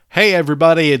Hey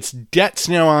everybody, it's Debts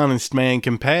No Honest Man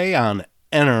Can Pay on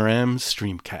NRM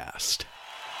Streamcast.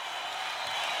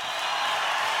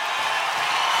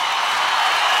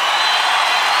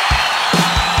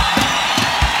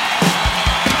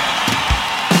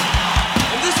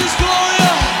 And this is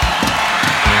Gloria.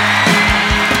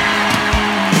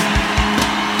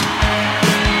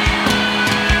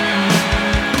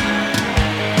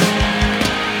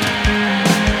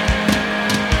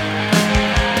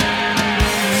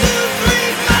 Two,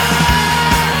 three, four.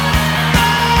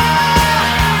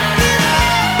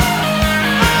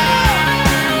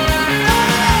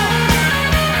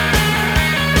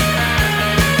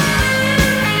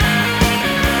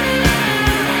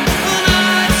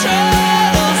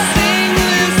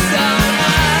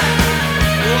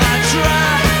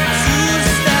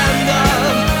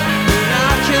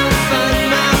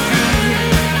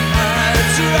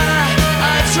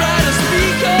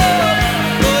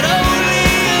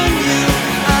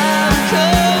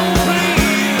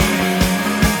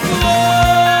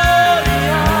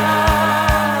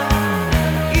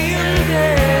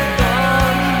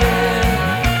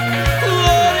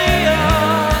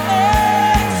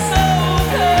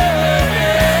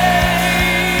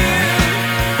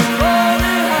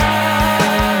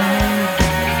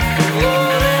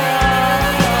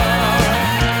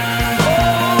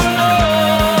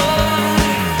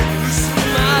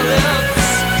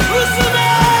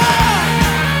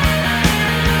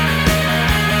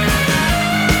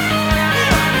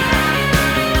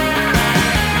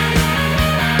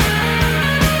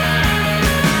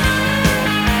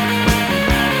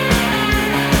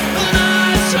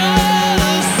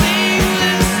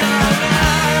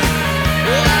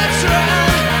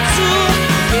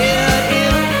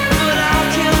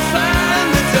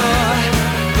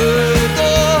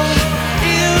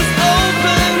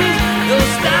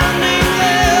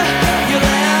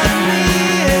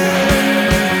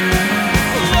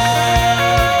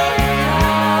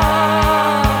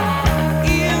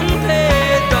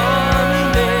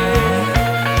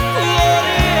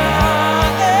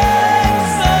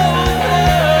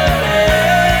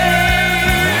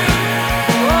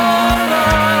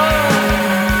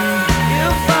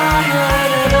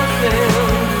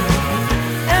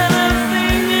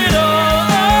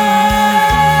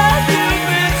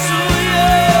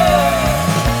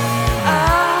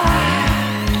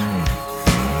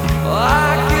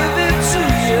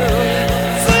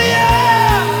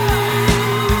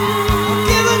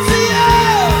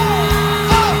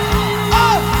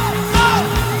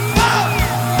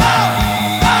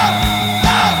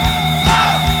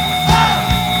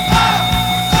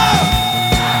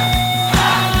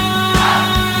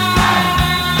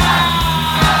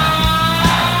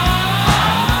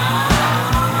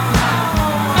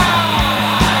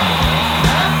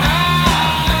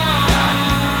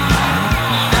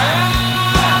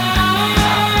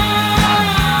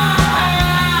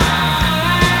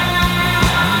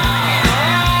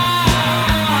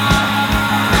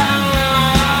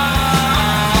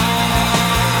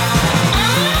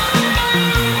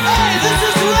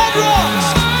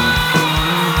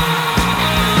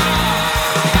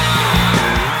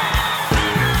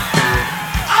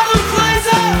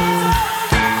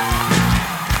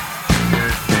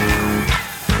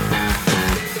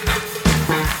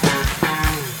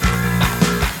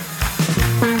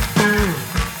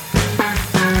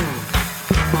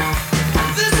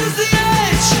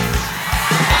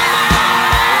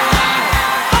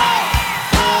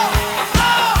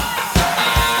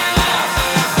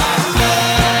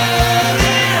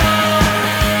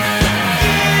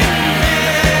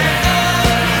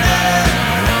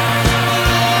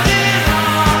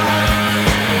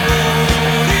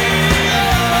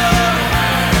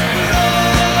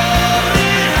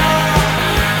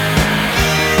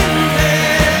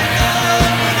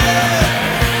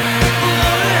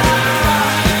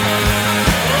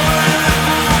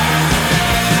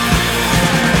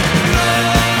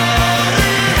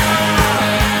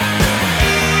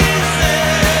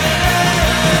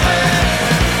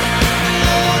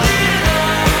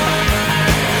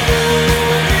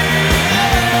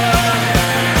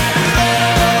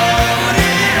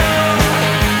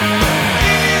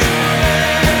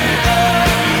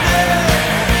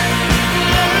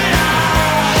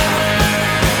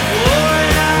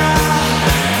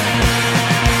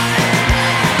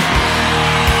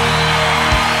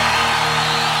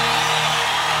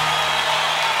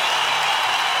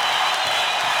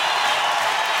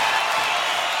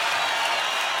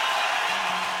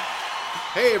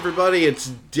 Hey everybody, it's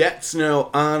Debt Snow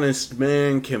Honest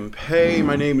Man Can Pay.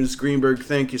 My name is Greenberg.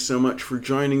 Thank you so much for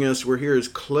joining us. We're here as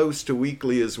close to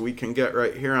weekly as we can get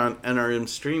right here on NRM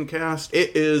Streamcast.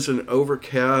 It is an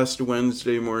overcast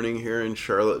Wednesday morning here in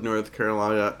Charlotte, North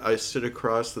Carolina. I sit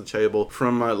across the table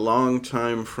from my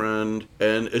longtime friend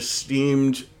and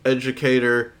esteemed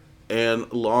educator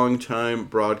and longtime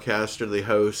broadcaster, the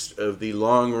host of the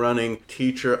long-running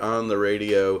Teacher on the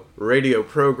radio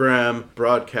program,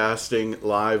 broadcasting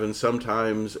live and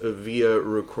sometimes via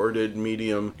recorded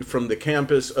medium from the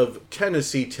campus of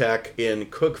Tennessee Tech in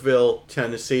Cookeville,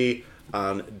 Tennessee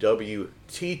on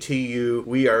WTTU.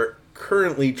 We are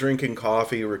currently drinking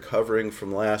coffee, recovering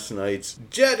from last night's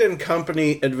Jet and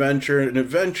Company adventure, an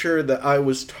adventure that I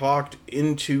was talked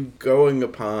into going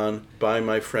upon by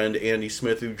my friend Andy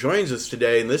Smith, who joins us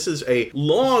today. And this is a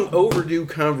long overdue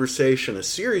conversation, a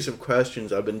series of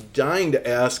questions I've been dying to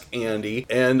ask Andy,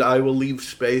 and I will leave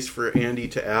space for Andy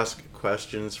to ask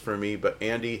questions for me. But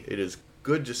Andy, it is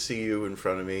good to see you in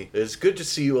front of me. It's good to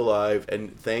see you alive,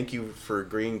 and thank you for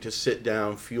agreeing to sit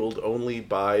down, fueled only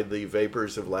by the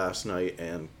vapors of last night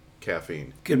and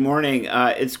caffeine. Good morning.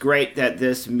 It's great that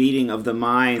this meeting of the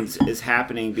minds is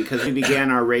happening because we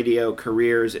began our radio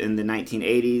careers in the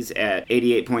 1980s at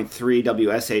 88.3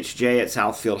 WSHJ at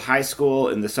Southfield High School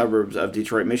in the suburbs of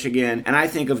Detroit, Michigan. And I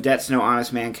think of Debt Snow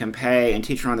Honest Man Can Pay and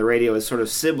Teacher on the Radio as sort of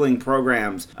sibling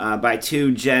programs by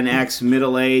two Gen X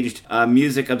middle-aged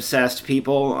music-obsessed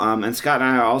people. And Scott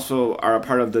and I also are a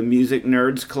part of the Music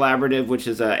Nerds Collaborative, which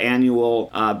is an annual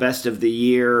best of the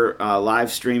year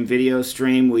live stream video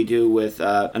stream we do with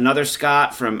another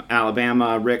Scott from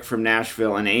Alabama, Rick from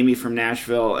Nashville, and Amy from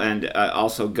Nashville, and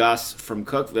also Gus from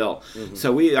Cookeville. Mm-hmm.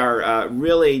 So we are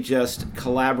really just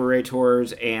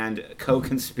collaborators and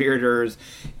co-conspirators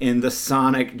in the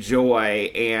sonic joy.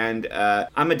 And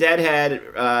I'm a deadhead,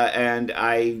 and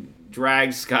I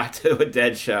dragged Scott to a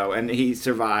Dead show, and he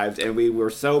survived, and we were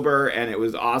sober, and it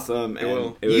was awesome. And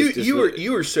well,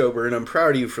 you were sober, and I'm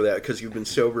proud of you for that because you've been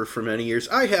sober for many years.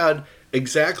 I had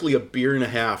exactly a beer and a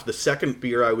half. The second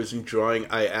beer I was enjoying,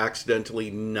 I accidentally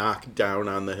knocked down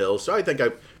on the hill. So I think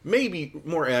maybe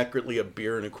more accurately, a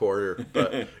beer and a quarter.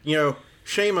 But,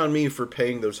 shame on me for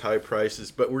paying those high prices.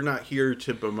 But we're not here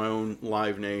to bemoan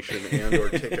Live Nation and or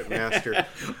Ticketmaster.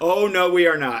 Oh, no, we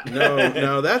are not.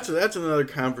 No, that's another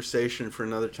conversation for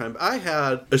another time. I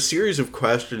had a series of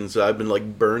questions that I've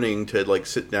been burning to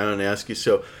sit down and ask you.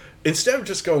 So instead of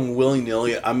just going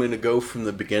willy-nilly, I'm going to go from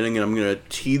the beginning, and I'm going to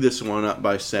tee this one up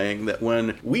by saying that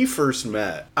when we first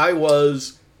met, I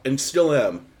was, and still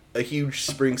am, a huge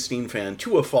Springsteen fan,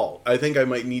 to a fault. I think I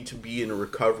might need to be in a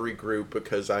recovery group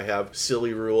because I have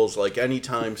silly rules, like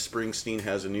anytime Springsteen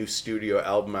has a new studio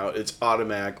album out, it's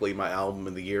automatically my album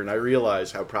of the year, and I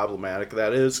realize how problematic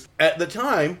that is. At the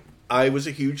time, I was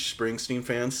a huge Springsteen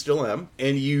fan, still am,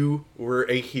 and you were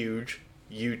a huge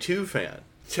U2 fan.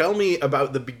 Tell me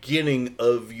about the beginning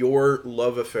of your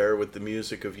love affair with the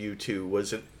music of U2.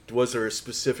 Was there a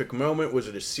specific moment? Was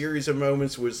it a series of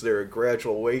moments? Was there a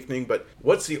gradual awakening? But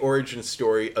what's the origin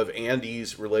story of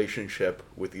Andy's relationship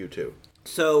with U2?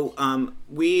 So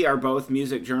we are both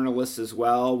music journalists as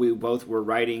well. We both were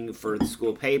writing for the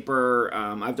school paper.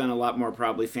 I've done a lot more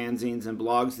probably fanzines and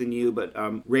blogs than you, but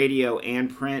radio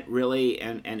and print really,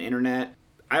 and internet.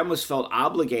 I almost felt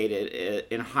obligated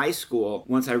in high school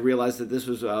once I realized that this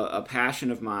was a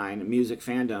passion of mine, music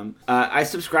fandom. I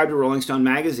subscribed to Rolling Stone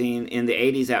magazine in the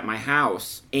 80s at my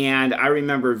house, and I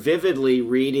remember vividly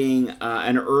reading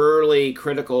an early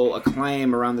critical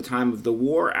acclaim around the time of the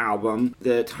War album.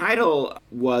 The title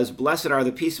was Blessed Are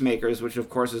the Peacemakers, which of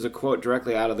course is a quote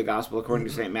directly out of the Gospel according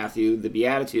to St. Matthew, the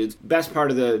Beatitudes, best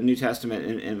part of the New Testament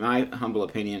in my humble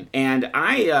opinion. And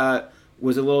I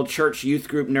was a little church youth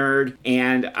group nerd,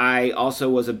 and I also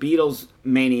was a Beatles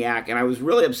maniac, and I was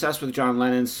really obsessed with John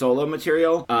Lennon's solo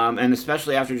material, and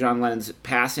especially after John Lennon's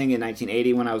passing in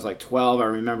 1980 when I was 12. I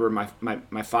remember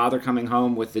my father coming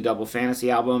home with the Double Fantasy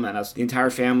album, and us, the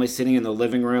entire family sitting in the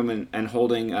living room and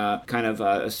holding kind of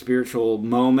a spiritual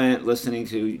moment, listening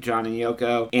to John and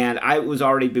Yoko. And I was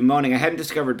already bemoaning, I hadn't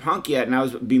discovered punk yet, and I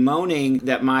was bemoaning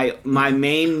that my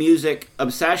main music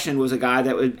obsession was a guy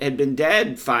that had been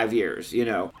dead 5 years,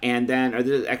 and then,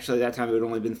 actually that time it had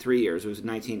only been 3 years, it was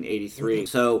 1983.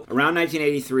 So around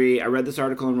 1983, I read this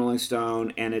article in Rolling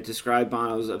Stone, and it described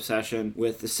Bono's obsession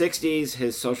with the 60s,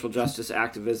 his social justice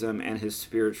activism, and his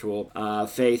spiritual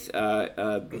faith,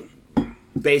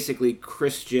 basically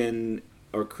Christian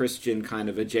or Christian kind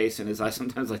of adjacent, as I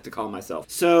sometimes like to call myself.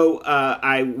 So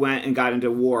I went and got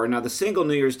into War. Now, the single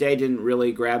New Year's Day didn't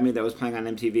really grab me. That was playing on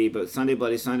MTV, but Sunday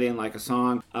Bloody Sunday and Like a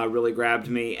Song really grabbed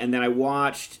me. And then I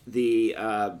watched the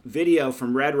video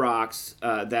from Red Rocks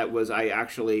that was, I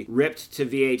actually ripped to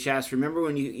VHS. Remember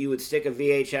when you would stick a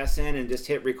VHS in and just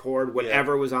hit record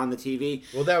whatever was on the TV?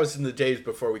 Well, that was in the days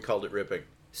before we called it ripping.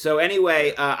 So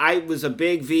anyway, I was a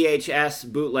big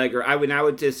VHS bootlegger. I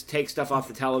would just take stuff off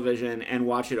the television and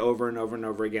watch it over and over and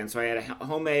over again. So I had a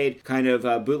homemade kind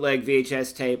of bootleg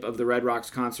VHS tape of the Red Rocks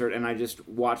concert, and I just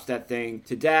watched that thing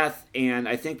to death. And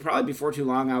I think probably before too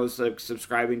long, I was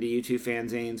subscribing to U2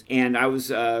 fanzines. And I was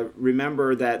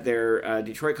remember that their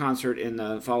Detroit concert in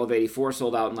the fall of '84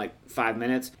 sold out in like 5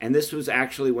 minutes. And this was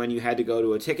actually when you had to go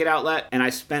to a ticket outlet. And I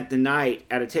spent the night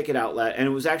at a ticket outlet, and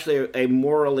it was actually a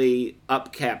morally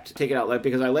upkept ticket outlet,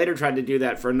 because I later tried to do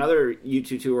that for another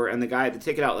U2 tour, and the guy at the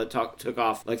ticket outlet took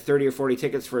off like 30 or 40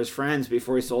 tickets for his friends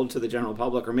before he sold to the general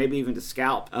public, or maybe even to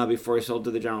scalp before he sold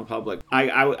to the general public.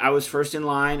 I was first in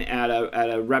line at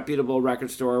a reputable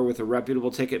record store with a reputable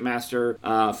Ticketmaster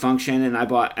function, and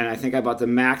I think I bought the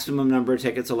maximum number of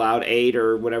tickets allowed, 8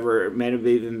 or whatever. It may have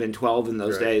even been 12 in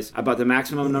those days. I bought the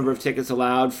maximum number of tickets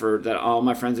allowed for that all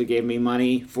my friends had gave me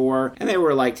money for, and they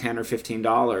were like $10 or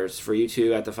 $15 for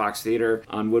U2 at the Fox Theater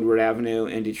on Woodward Avenue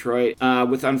in Detroit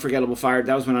with Unforgettable Fire.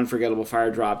 That was when Unforgettable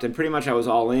Fire dropped, and pretty much I was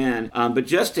all in. But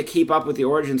just to keep up with the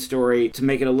origin story, to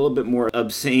make it a little bit more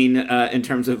obscene in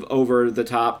terms of over the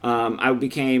top, I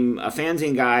became a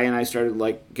fanzine guy, and I started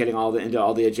like getting into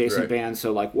all the adjacent bands.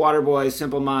 So like Waterboys,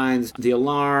 Simple Minds, The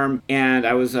Alarm, and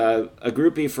I was a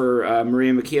groupie for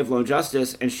Maria McKee of Lone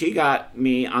Justice, and she got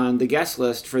me on the guest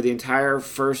list for the entire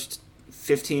first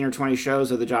 15 or 20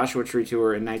 shows of the Joshua Tree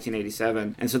Tour in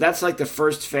 1987. And so that's like the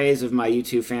first phase of my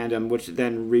U2 fandom, which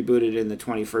then rebooted in the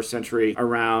 21st century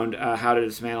around How to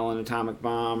Dismantle an Atomic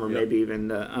Bomb, or maybe even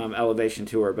the Elevation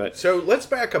Tour. But so let's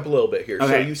back up a little bit here.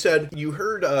 Okay. So you said you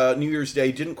heard New Year's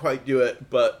Day, didn't quite do it,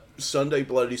 but Sunday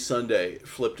Bloody Sunday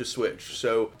flipped a switch.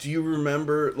 So do you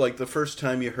remember like the first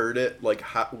time you heard it, like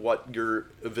what your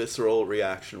visceral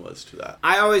reaction was to that?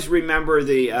 I always remember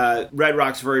the Red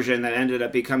Rocks version that ended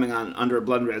up becoming on Under a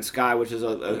Blood Red Sky, which is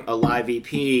a live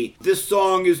EP. This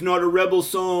song is not a rebel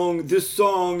song. This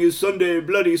song is Sunday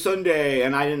Bloody Sunday.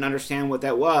 And I didn't understand what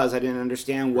that was. I didn't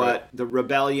understand what the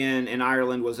rebellion in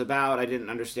Ireland was about. I didn't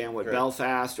understand what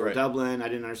Belfast or Dublin. I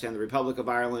didn't understand the Republic of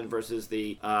Ireland versus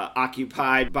the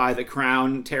occupied by the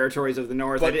Crown territories of the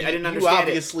North. But I didn't understand you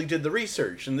obviously did the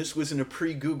research, and this was in a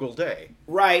pre-Google day.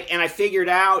 Right, and I figured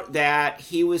out that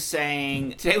he was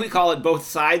saying, today we call it both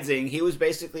sidesing. He was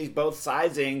basically both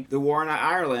sidesing the war in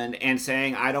Ireland and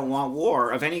saying, I don't want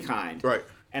war of any kind. Right.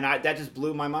 And that just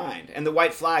blew my mind. And the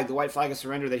white flag of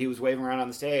surrender that he was waving around on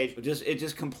the stage, it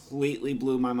just completely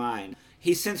blew my mind.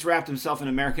 He's since wrapped himself in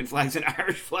American flags and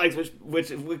Irish flags,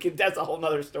 which that's a whole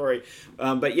nother story.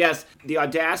 But yes, the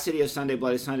audacity of Sunday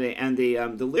Bloody Sunday and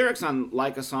the lyrics on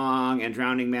Like a Song and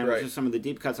Drowning Man, which is some of the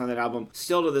deep cuts on that album,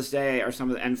 still to this day are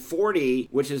some of the, and 40,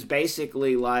 which is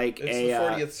basically like it's the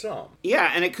 40th Psalm.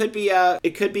 Yeah, and it could be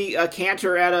a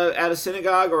cantor at a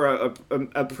synagogue, or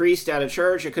a priest at a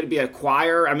church. It could be a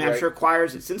choir. I mean, I'm sure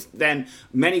choirs, since then,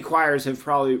 many choirs have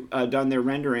probably done their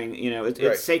rendering. You know,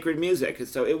 it's sacred music.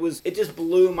 So it just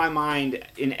blew my mind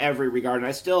in every regard. And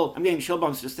I'm getting chill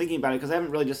bumps just thinking about it, because I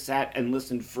haven't really just sat and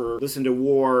listened to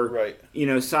War, you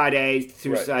know, side A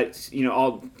through side, you know,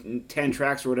 all 10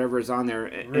 tracks or whatever is on there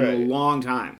in a long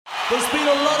time. There's been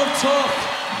a lot of talk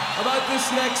about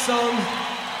this next song,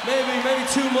 maybe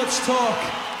too much talk.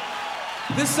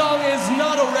 This song is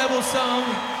not a rebel song.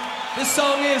 This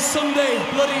song is Sunday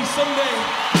Bloody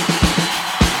Sunday.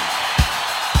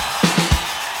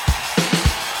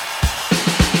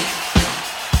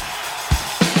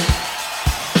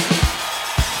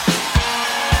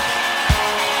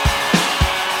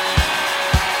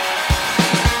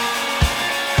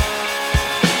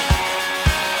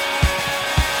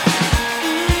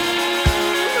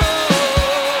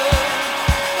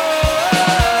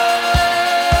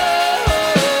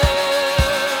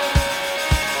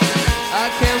 I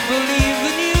can't believe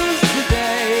the news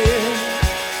today.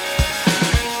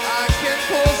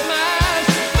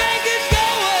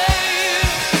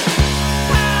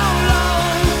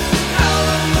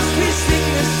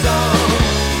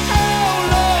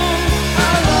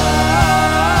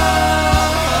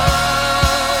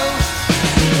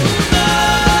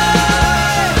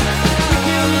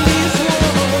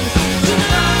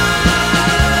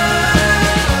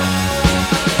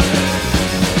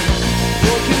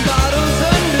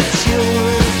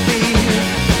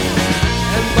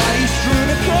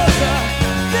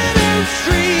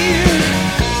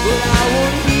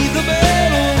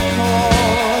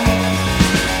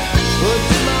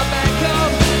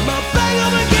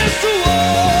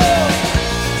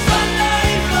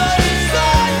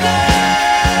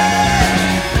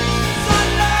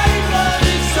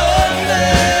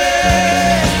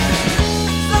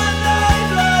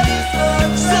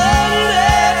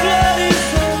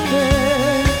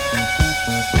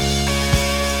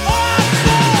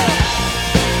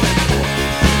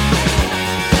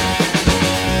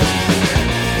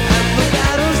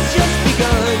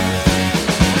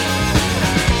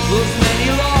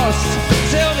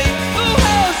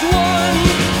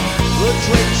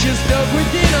 future stuck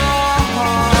within our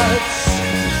hearts.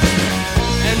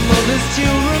 And mothers,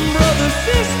 children, brothers,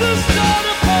 sisters start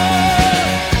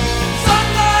apart.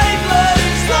 Sunday,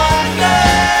 bloody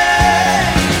Sunday.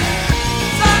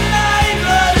 Sunday,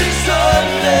 bloody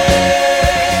Sunday.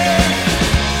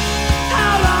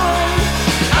 How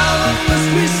long must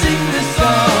we sing this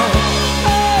song?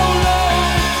 How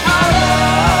long?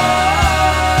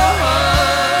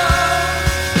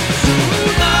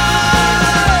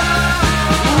 Tonight,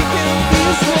 we can be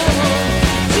strong.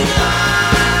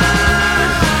 Tonight,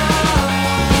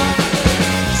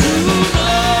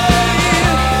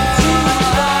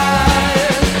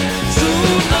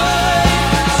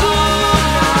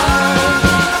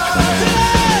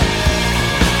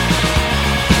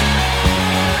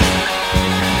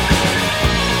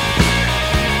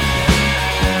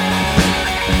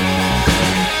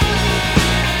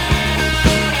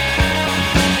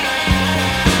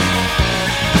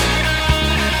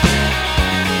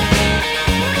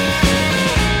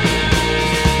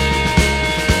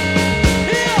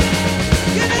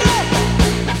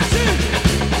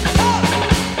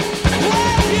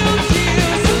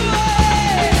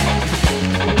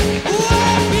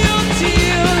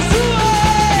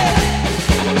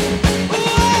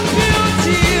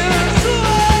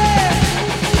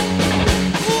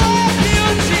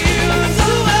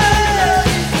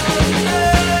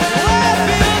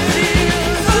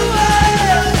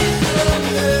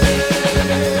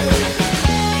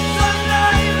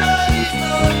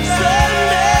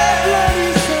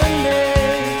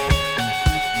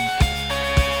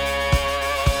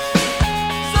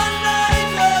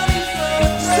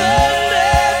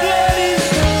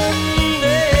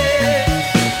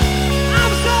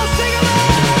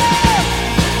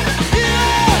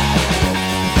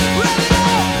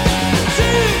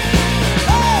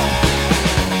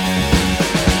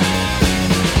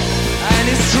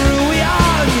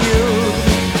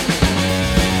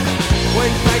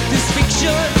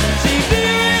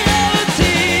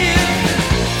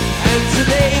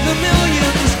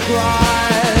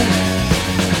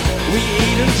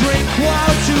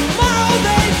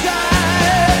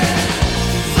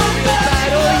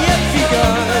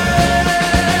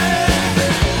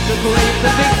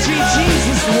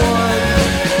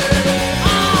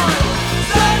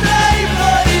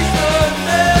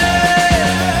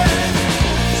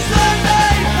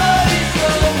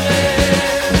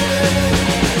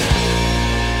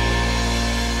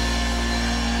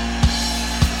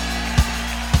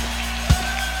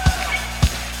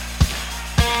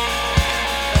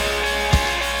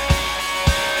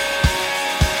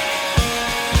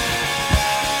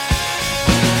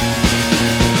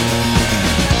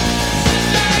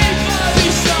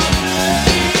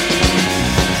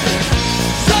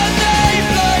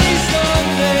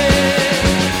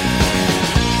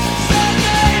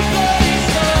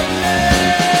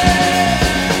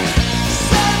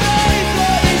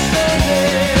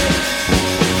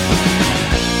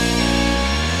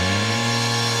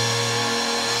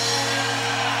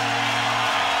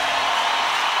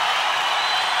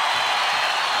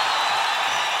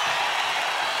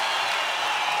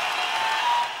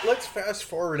 let's fast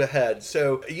forward ahead.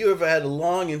 So you have had a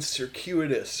long and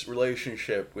circuitous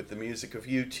relationship with the music of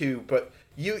U2, but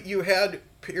you had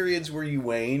periods where you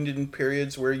waned and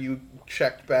periods where you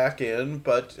checked back in,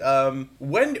 but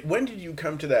when did you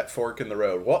come to that fork in the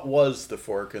road? What was the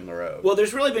fork in the road? Well,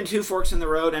 there's really been two forks in the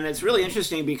road, and it's really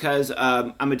interesting because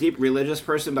I'm a deep religious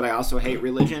person, but I also hate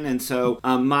religion, and so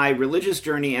my religious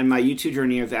journey and my U2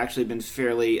 journey have actually been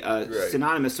fairly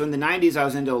synonymous. So in the 90s, I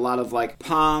was into a lot of like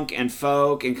punk and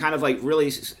folk, and kind of like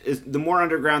really, the more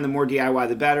underground, the more DIY,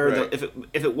 the better. Right.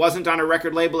 If it wasn't on a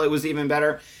record label, it was even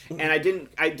better. And I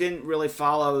didn't really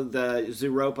follow the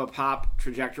Zooropa pop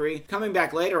trajectory. Coming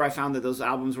back later, I found that those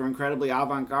albums were incredibly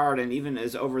avant-garde, and even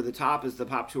as over the top as the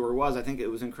pop tour was, I think it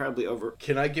was incredibly over.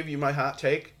 Can I give you my hot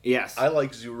take? Yes. I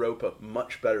like Zooropa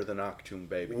much better than Achtung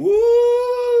Baby.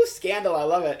 Woo! Scandal, I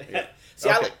love it. Yeah. See,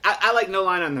 Okay. I like No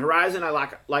Line on the Horizon. I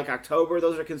like October.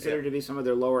 Those are considered to be some of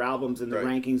their lower albums in the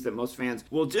Right. rankings that most fans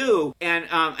will do. And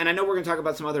I know we're going to talk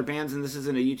about some other bands, and this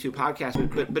isn't a YouTube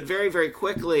podcast, but very, very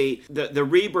quickly, the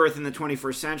rebirth in the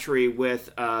 21st century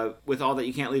with All That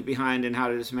You Can't Leave Behind and How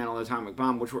to Dismantle an Atomic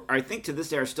Bomb, which I think to this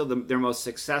day are still their most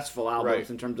successful albums Right.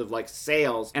 in terms of like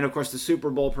sales. And of course, the Super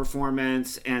Bowl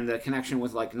performance and the connection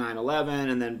with like 9/11,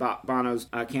 and then Bono's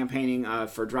campaigning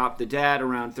for Drop the Dead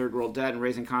around Third World Dead and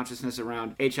raising consciousness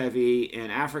around HIV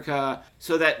in Africa.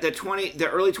 So that the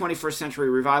early 21st century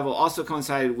revival also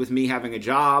coincided with me having a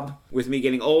job, with me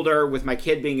getting older, with my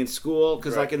kid being in school.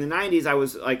 Because like in the 90s, I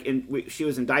was like she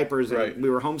was in diapers and we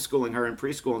were homeschooling her in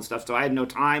preschool and stuff. So I had no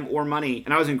time or money,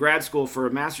 and I was in grad school for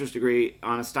a master's degree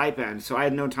on a stipend. So I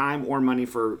had no time or money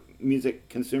for music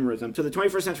consumerism. So the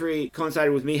 21st century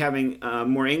coincided with me having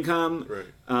more income,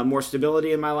 more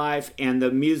stability in my life, and the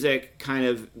music kind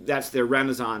of, that's their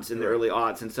renaissance in the early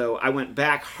aughts. And so I went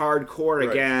back hardcore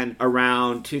again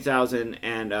around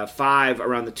 2005,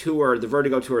 around the tour, the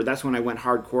Vertigo tour. That's when I went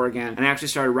hardcore again. And I actually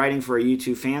started writing for a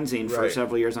U2 fanzine for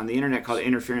several years on the internet called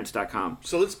interference.com.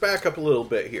 So let's back up a little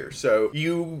bit here. So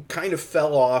you kind of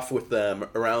fell off with them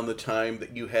around the time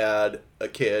that you had a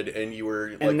kid, and you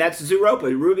were like, and that's Zooropa.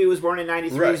 Ruby was born in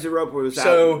 93. Zooropa was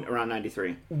out around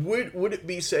 93. Would it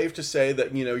be safe to say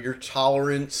that, you know, your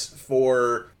tolerance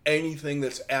for anything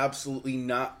that's absolutely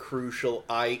not crucial,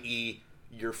 i.e.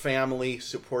 your family,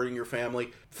 supporting your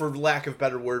family, for lack of a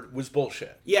better word, was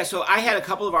bullshit? Yeah, so I had a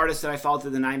couple of artists that I followed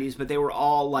through the 90s, but they were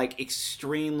all like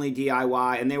extremely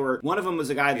DIY, and one of them was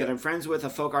a guy that I'm friends with, a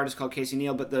folk artist called Casey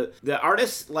Neal, but the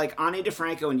artists like Ani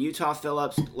DeFranco and Utah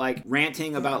Phillips, like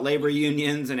ranting about labor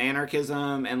unions and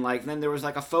anarchism, and like then there was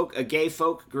like a gay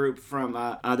folk group from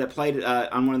that played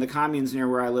on one of the communes near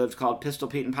where I lived called Pistol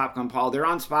Pete and Popgun Paul. They're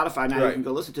on Spotify now, you can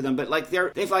go listen to them, but like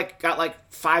they've like got like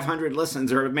 500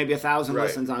 listens or maybe 1,000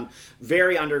 listens on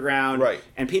very underground,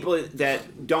 and people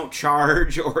that don't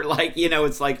charge, or like, you know,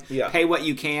 it's like pay what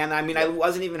you can. I mean, I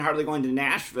wasn't even hardly going to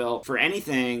Nashville for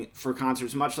anything for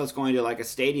concerts, much less going to like a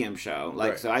stadium show.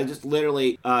 Like, so I just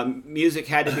literally music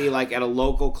had to be like at a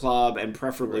local club and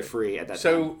preferably free at that time.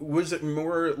 So was it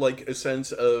more like a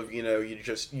sense of, you know, you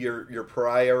just your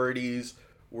priorities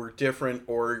were different,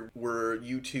 or were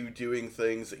you two doing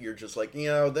things that you're just like, you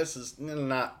know, this is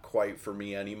not quite for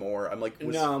me anymore? I'm like,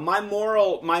 no, my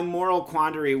moral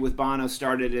quandary with Bono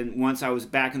started once I was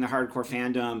back in the hardcore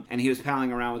fandom and he was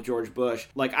palling around with George Bush.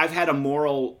 Like, I've had a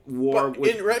moral war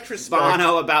with in retrospect,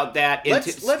 Bono about that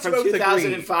from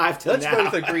 2005 till now.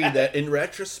 Let's both agree that in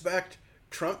retrospect,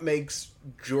 Trump makes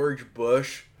George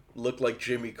Bush look like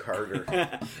Jimmy Carter.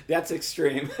 That's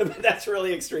extreme. That's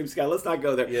really extreme, Scott. Let's not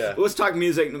go there. Yeah. Let's talk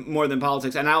music more than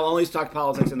politics, and I'll only talk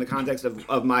politics in the context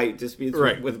of my disputes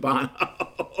with Bono.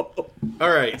 All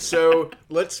right, so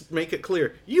let's make it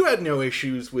clear. You had no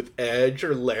issues with Edge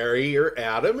or Larry or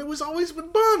Adam. It was always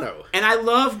with Bono. And I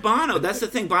love Bono. That's the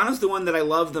thing. Bono's the one that I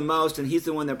love the most, and he's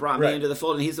the one that brought me into the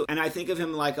fold. And I think of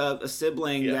him like a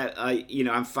sibling that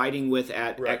I'm fighting with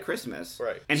at Christmas.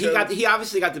 Right. And he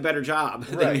obviously got the better job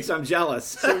than me, so I'm jealous.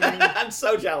 So I'm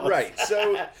so jealous. Right.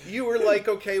 So you were like,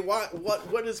 okay,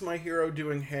 what is my hero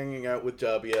doing hanging out with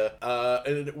W?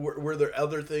 And were there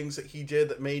other things that he did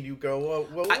that made you go, well,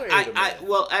 wait a minute?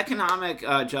 Well, economic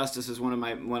justice is one of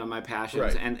my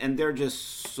passions, and they're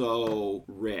just so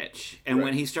rich. And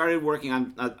when he started working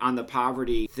on the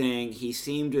poverty thing, he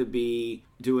seemed to be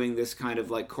doing this kind of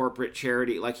like corporate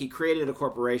charity. Like, he created a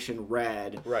corporation,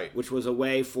 Red, which was a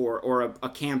way for, or a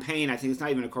campaign, I think it's not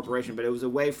even a corporation, but it was a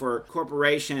way for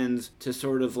corporations to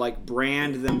sort of like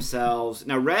brand themselves.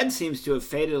 Now, Red seems to have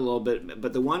faded a little bit,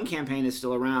 but the One campaign is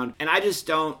still around, and I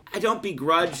don't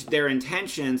begrudge their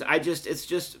intentions. It's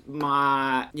just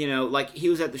my, like, he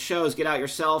was at the shows, get out your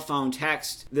cell phone,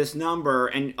 text this number,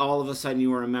 and all of a sudden you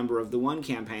were a member of the One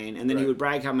campaign, and then he would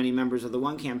brag how many members of the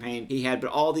One campaign he had, but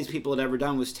all these people had ever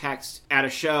done was text at a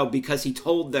show because he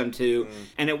told them to,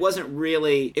 and it wasn't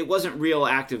real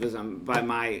activism by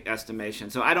my estimation.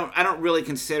 So I don't really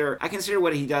consider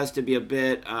what he does to be a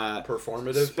bit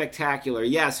performative, spectacular.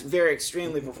 Yes, very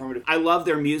extremely performative. I love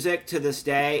their music to this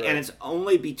day, and it's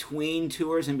only between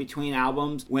tours and between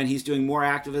albums when he's doing more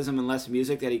activism and less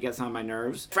music that he gets on my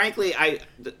nerves. Frankly,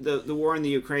 the war in the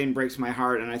Ukraine breaks my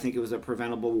heart, and I think it was a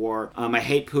preventable war. I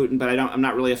hate Putin, but I'm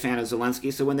not really a fan of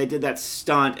Zelensky. So when they did that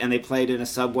stunt and they played in a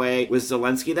subway with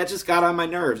Zelensky, that just got on my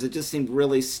nerves. It just seemed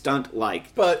really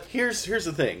stunt-like. But here's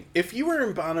the thing. If you were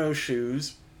in Bono's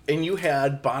shoes and you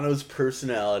had Bono's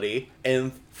personality,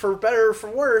 and for better or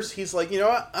for worse, he's like, you know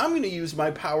what, I'm going to use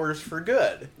my powers for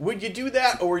good. Would you do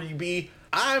that, or would you be,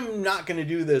 I'm not going to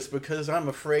do this because I'm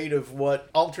afraid of what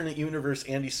alternate universe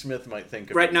Andy Smith might think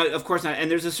of me? No, of course not.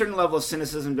 And there's a certain level of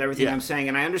cynicism to everything I'm saying,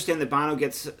 and I understand that Bono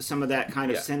gets some of that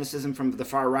kind of cynicism from the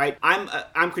far right. I'm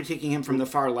critiquing him from the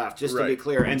far left, just to be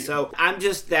clear. And so I'm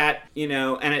just that,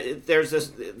 and there's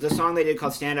the song they did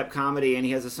called Stand Up Comedy, and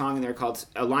he has a song in there called,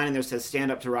 a line in there says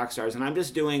Stand Up to Rock Stars, and I'm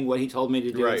just doing what he told me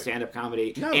to do in Stand Up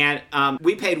Comedy. No. And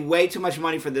we paid way too much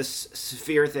money for this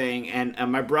Sphere thing,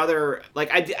 and my brother, like,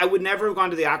 I would never have gone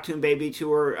to the Achtung Baby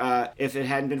tour if it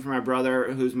hadn't been for my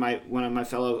brother, who's one of my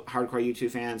fellow hardcore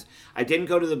U2 fans. I didn't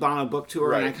go to the Bono book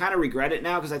tour, and I kind of regret it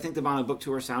now because I think the Bono book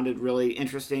tour sounded really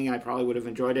interesting, and I probably would have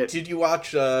enjoyed it. Did you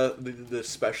watch the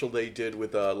special they did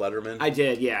with Letterman? I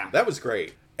did, yeah. That was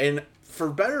great. And for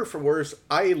better or for worse,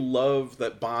 I love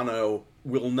that Bono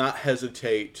will not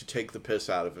hesitate to take the piss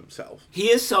out of himself.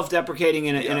 He is self-deprecating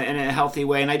in a healthy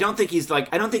way, and I don't think he's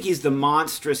the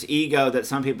monstrous ego that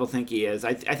some people think he is.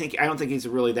 I don't think he's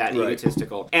really that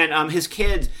egotistical. And his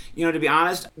kids, to be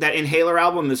honest, that Inhaler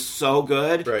album is so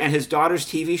good, and his daughter's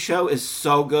TV show is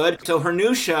so good. So her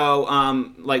new show,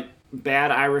 like Bad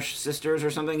Irish Sisters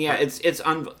or something,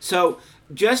 so.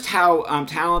 Just how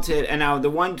talented, and now the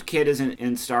one kid isn't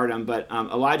in stardom, but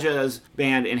Elijah's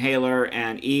band Inhaler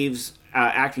and Eve's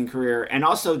acting career, and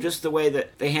also just the way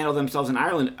that they handle themselves in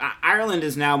Ireland. Ireland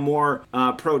is now more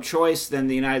pro-choice than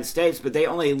the United States, but they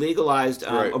only legalized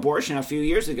abortion a few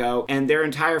years ago, and their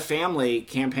entire family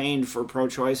campaigned for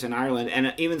pro-choice in Ireland,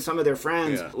 and even some of their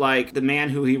friends, like the man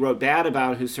who he wrote Bad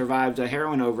about, who survived a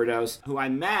heroin overdose, who I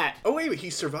met. Oh wait, he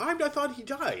survived? I thought he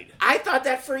died. I thought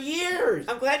that for years.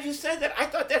 I'm glad you said that. I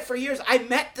thought that for years. I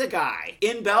met the guy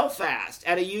in Belfast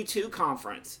at a U2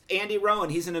 conference. Andy Rowan,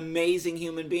 he's an amazing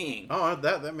human being. Oh,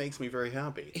 that makes me very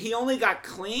happy. He only got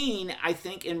clean, I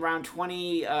think, in around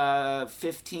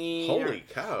 2015. Holy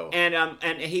cow!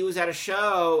 And he was at a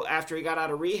show after he got out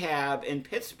of rehab in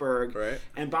Pittsburgh. Right.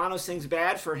 And Bono sings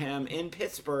Bad for him in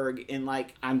Pittsburgh in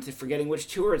I'm forgetting which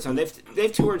tour it's on.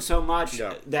 They've toured so much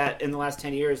that in the last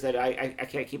 10 years that I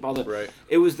can't keep all the. Right.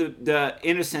 It was the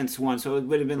Innocence one, so it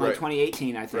would have been like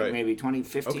 2018, I think, maybe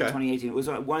 2015, 2018. It was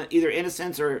on either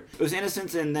Innocence or it was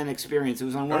Innocence and then Experience. It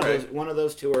was on one of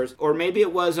those tours. Or maybe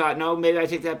it was, maybe I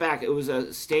take that back. It was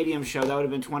a stadium show. That would have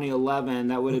been 2011.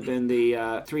 That would have been the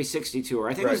 360 tour.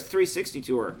 I think it was 360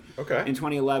 tour in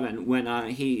 2011 when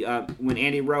when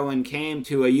Andy Rowan came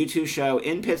to a U2 show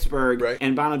in Pittsburgh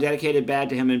and Bono dedicated Bad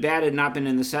to him. And Bad had not been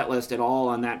in the set list at all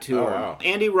on that tour. Oh, wow.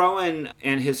 Andy Rowan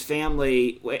and his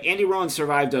family, Andy Rowan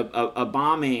survived a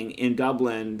bombing in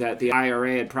Dublin that the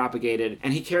IRA had propagated,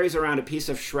 and he carries around a piece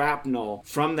of shrapnel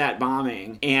from that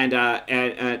bombing and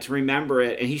to remember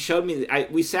it. And he showed me.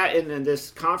 We sat in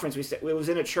this conference. It was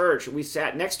in a church. We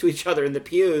sat next to each other in the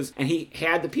pews, and he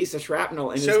had the piece of shrapnel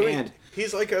in his hand.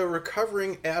 He's like a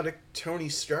recovering addict Tony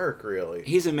Stark, really.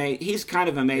 He's amazing. He's kind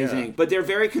of amazing, but they're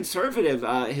very conservative.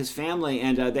 His family,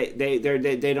 and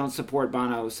they don't support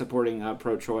Bono supporting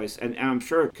pro-choice, and I'm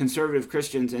sure conservative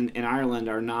Christians in Ireland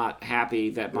are not happy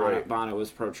that Bono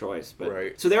was pro-choice.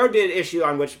 But so there would be an issue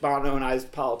on which Bono and I's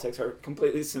politics are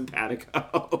completely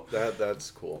simpatico.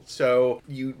 That's cool. So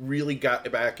you really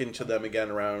got back into them again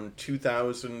around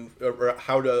 2000.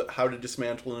 How to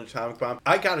dismantle an atomic bomb.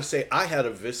 I gotta say, I had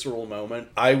a visceral moment.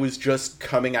 I was just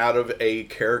coming out of a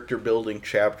character building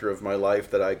chapter of my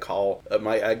life that I call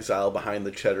my exile behind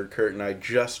the Cheddar Curtain. I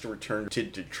just returned to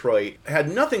Detroit. I had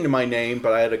nothing to my name,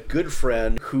 but I had a good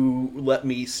friend who let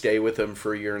me stay with him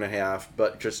for a year and a half,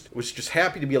 but was just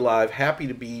happy to be alive, happy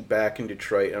to be back in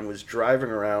Detroit, and was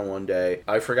driving around one day.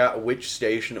 I forgot which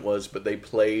station it was, but they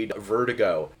played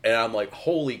Vertigo, and I'm like,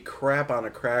 holy crap on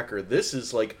a cracker. This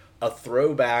is like a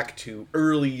throwback to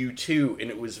early U2, and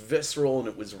it was visceral, and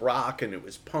it was rock, and it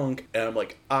was punk, and I'm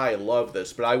like, I love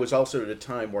this. But I was also at a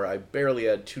time where I barely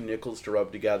had 2 nickels to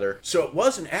rub together, so it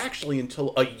wasn't actually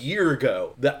until a year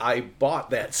ago that I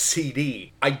bought that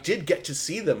CD. I did get to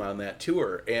see them on that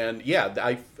tour, and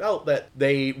I felt that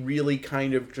they really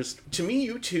kind of just, to me,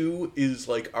 U2 is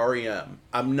like REM.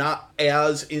 I'm not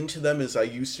as into them as I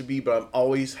used to be, but I'm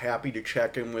always happy to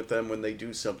check in with them when they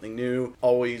do something new,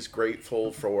 always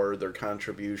grateful for their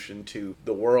contribution to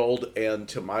the world and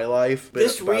to my life.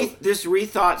 This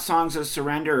rethought Songs of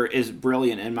Surrender is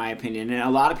brilliant in my opinion, and a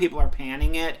lot of people are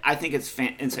panning it. I think it's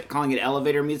calling it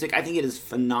elevator music. I think it is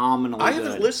phenomenally I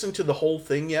haven't listened to the whole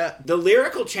thing yet. The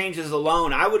lyrical changes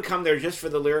alone, I would come there just for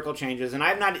the lyrical changes, and I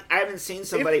haven't seen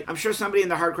somebody. I'm sure somebody in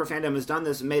the hardcore fandom has done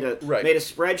this and made a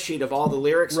spreadsheet of all the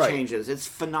lyrics changes. It's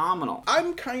phenomenal.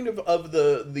 I'm kind of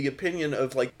the opinion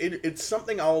of like it's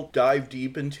something I'll dive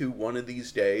deep into one of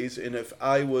these days. And if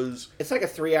I was... It's like a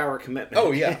 3-hour commitment.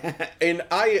 Oh, yeah. And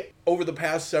over the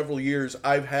past several years,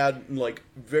 I've had, like,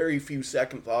 very few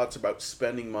second thoughts about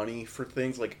spending money for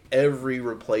things. Like, every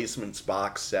replacements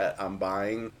box set I'm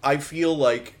buying, I feel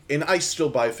like... And I still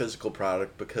buy physical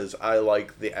product because I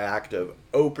like the act of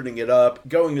opening it up,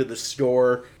 going to the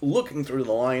store, looking through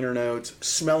the liner notes,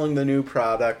 smelling the new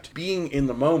product, being in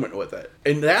the moment with it.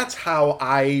 And that's how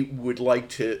I would like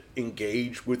to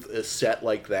engage with a set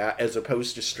like that as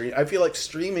opposed to stream. I feel like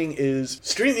streaming is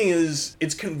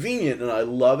it's convenient and I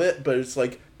love it, but it's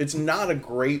like it's not a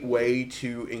great way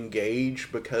to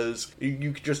engage, because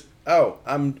you could just, oh,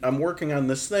 I'm working on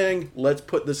this thing, let's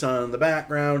put this on in the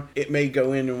background. It may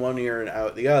go in one ear and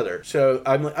out the other. So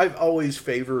I've always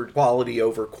favored quality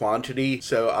over quantity.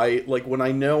 So I, like, when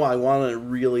I know I want to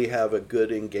really have a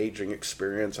good engaging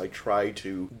experience, I try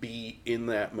to be in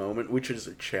that moment, which is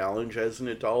a challenge as an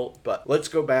adult. But let's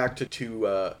go back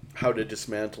to How to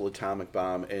Dismantle Atomic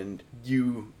Bomb, and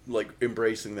you, like,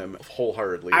 embracing them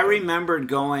wholeheartedly. I remembered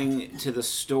going to the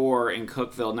store in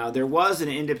Cookeville. Now, there was an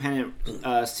independent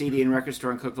CD and record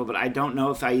store in Cookeville, but I don't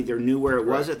know if I either knew where it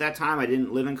was at that time. I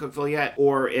didn't live in Cookeville yet,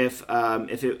 or if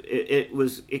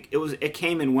it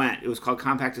came and went. It was called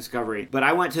Compact Discovery. But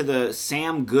I went to the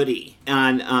Sam Goody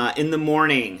on in the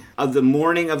morning of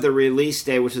the release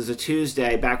day, which is a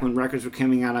Tuesday, back when records were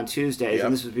coming out on Tuesdays,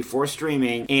 and this was before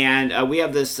streaming. And we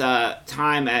have this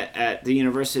time at the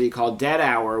university called Dead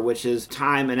Hour, which is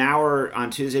an hour on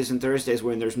Tuesdays and Thursdays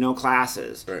when there's no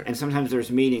classes, and sometimes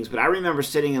there's meetings. But I remember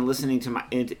sitting and listening to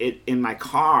in my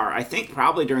car, I think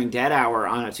probably during Dead Hour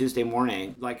on a Tuesday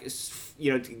morning, like,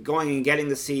 you know, going and getting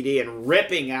the CD and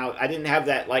ripping out. I didn't have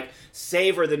that, like,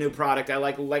 savor the new product. I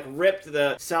like ripped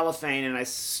the cellophane and I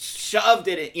shoved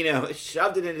it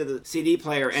into the CD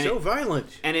player, and so violent,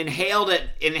 and inhaled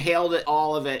it,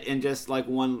 all of it, in just like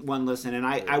one listen. And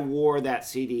I wore that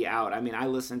CD out. I mean, I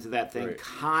listened to that thing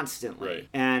constantly,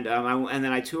 and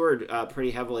then I toured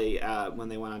pretty heavily when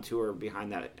they went on tour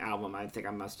behind that album. I think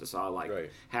I must have saw like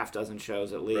half dozen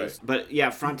shows at least. But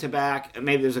yeah, front to back.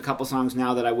 Maybe there's a couple songs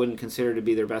now that I wouldn't consider to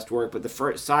be their best work, but the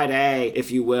first side A,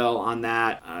 if you will, on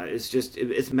that is just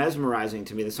it's mesmerizing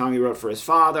to me. The song he wrote for his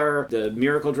father, the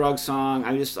Miracle Drug song,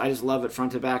 I just love it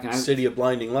front to back. And City of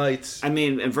Blinding Lights. I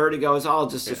mean, and Vertigo is all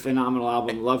just a phenomenal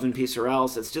album. Love and Peace or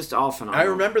Else, it's just all phenomenal. I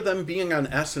remember them being on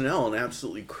SNL and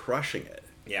absolutely crushing it.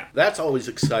 Yeah, that's always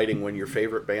exciting when your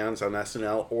favorite band's on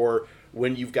SNL, or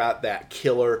when you've got that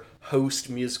killer host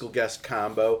musical guest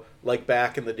combo. Like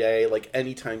back in the day, like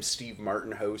anytime Steve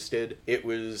Martin hosted, it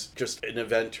was just an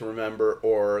event to remember.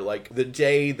 Or like the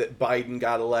day that Biden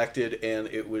got elected and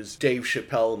it was Dave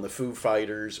Chappelle and the Foo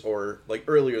Fighters, or like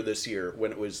earlier this year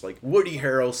when it was like Woody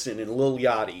Harrelson and Lil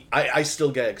Yachty. I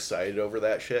still get excited over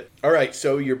that shit. All right,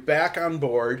 so you're back on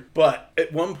board, but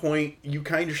at one point you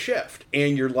kind of shift,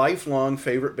 and your lifelong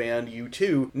favorite band,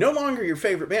 U2, no longer your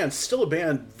favorite band, still a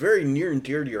band very near and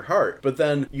dear to your heart, but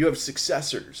then you have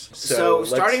successors. So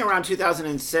starting around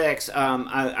 2006,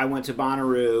 I went to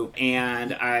Bonnaroo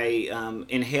and I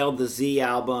inhaled the Z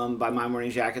album by My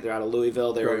Morning Jacket. They're out of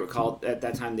Louisville. They were called at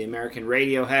that time the American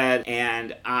Radiohead,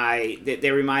 and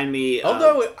they remind me.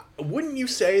 Although, wouldn't you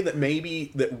say that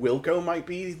maybe that Wilco might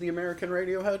be the American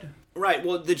Radiohead? Right.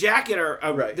 Well, the jacket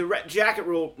the jacket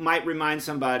rule might remind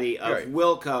somebody of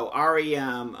Wilco,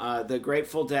 REM, the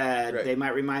Grateful Dead. They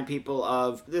might remind people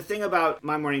of the thing about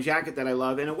My Morning Jacket that I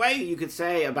love. In a way, you could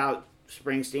say about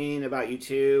Springsteen, about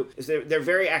U2, is they're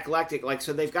very eclectic. Like,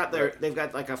 so they've got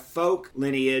like a folk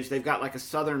lineage, they've got like a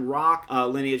southern rock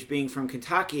lineage, being from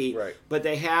Kentucky, but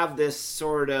they have this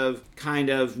sort of kind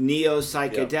of neo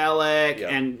psychedelic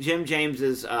and Jim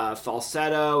James's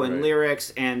falsetto and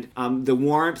lyrics, and the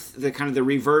warmth, the kind of the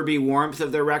reverby warmth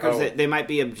of their records. They might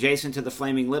be adjacent to the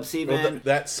Flaming Lips even. Well,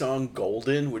 that song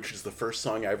Golden, which is the first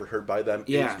song I ever heard by them,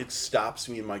 it stops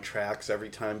me in my tracks every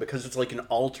time, because it's like an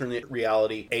alternate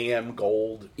reality AM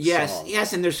gold song.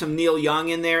 Yes, and there's some Neil Young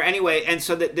in there. Anyway, and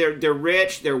so that they're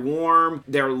rich, they're warm,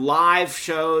 their live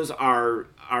shows are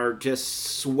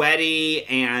just sweaty,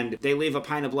 and they leave a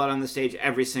pint of blood on the stage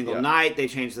every single night. They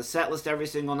change the set list every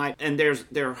single night, and their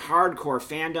hardcore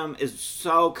fandom is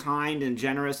so kind and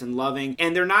generous and loving,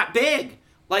 and they're not big.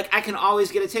 Like, I can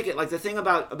always get a ticket. Like, the thing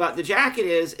about the jacket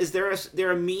is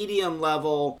they're a medium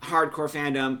level hardcore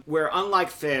fandom where, unlike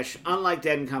Phish, unlike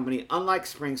Dead & Company, unlike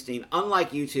Springsteen,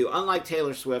 unlike U2, unlike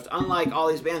Taylor Swift, unlike all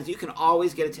these bands, you can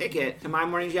always get a ticket to My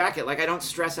Morning Jacket. Like, I don't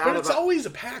stress out about... But it's always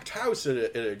a packed house at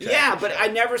a jacket Yeah, but show. I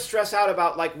never stress out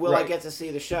about, like, will I get to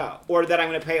see the show? Or that I'm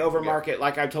going to pay over market,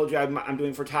 like I told you I'm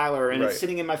doing for Tyler, and it's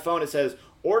sitting in my phone, it says...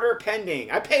 Order pending.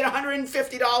 I paid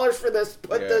 $150 for this.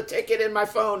 Put the ticket in my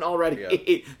phone already. Yeah.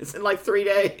 It's in like 3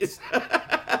 days.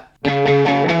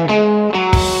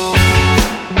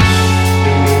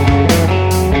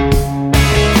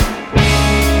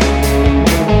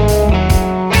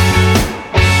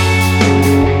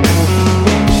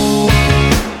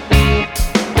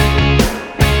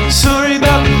 Sorry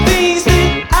about the things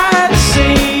that I had to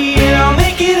say, and I'll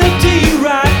make it up to you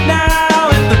right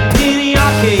now at the Penny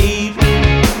Arcade.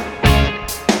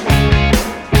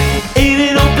 Ain't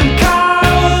an open car,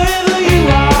 wherever you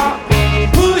are.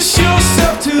 Push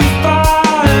yourself too far.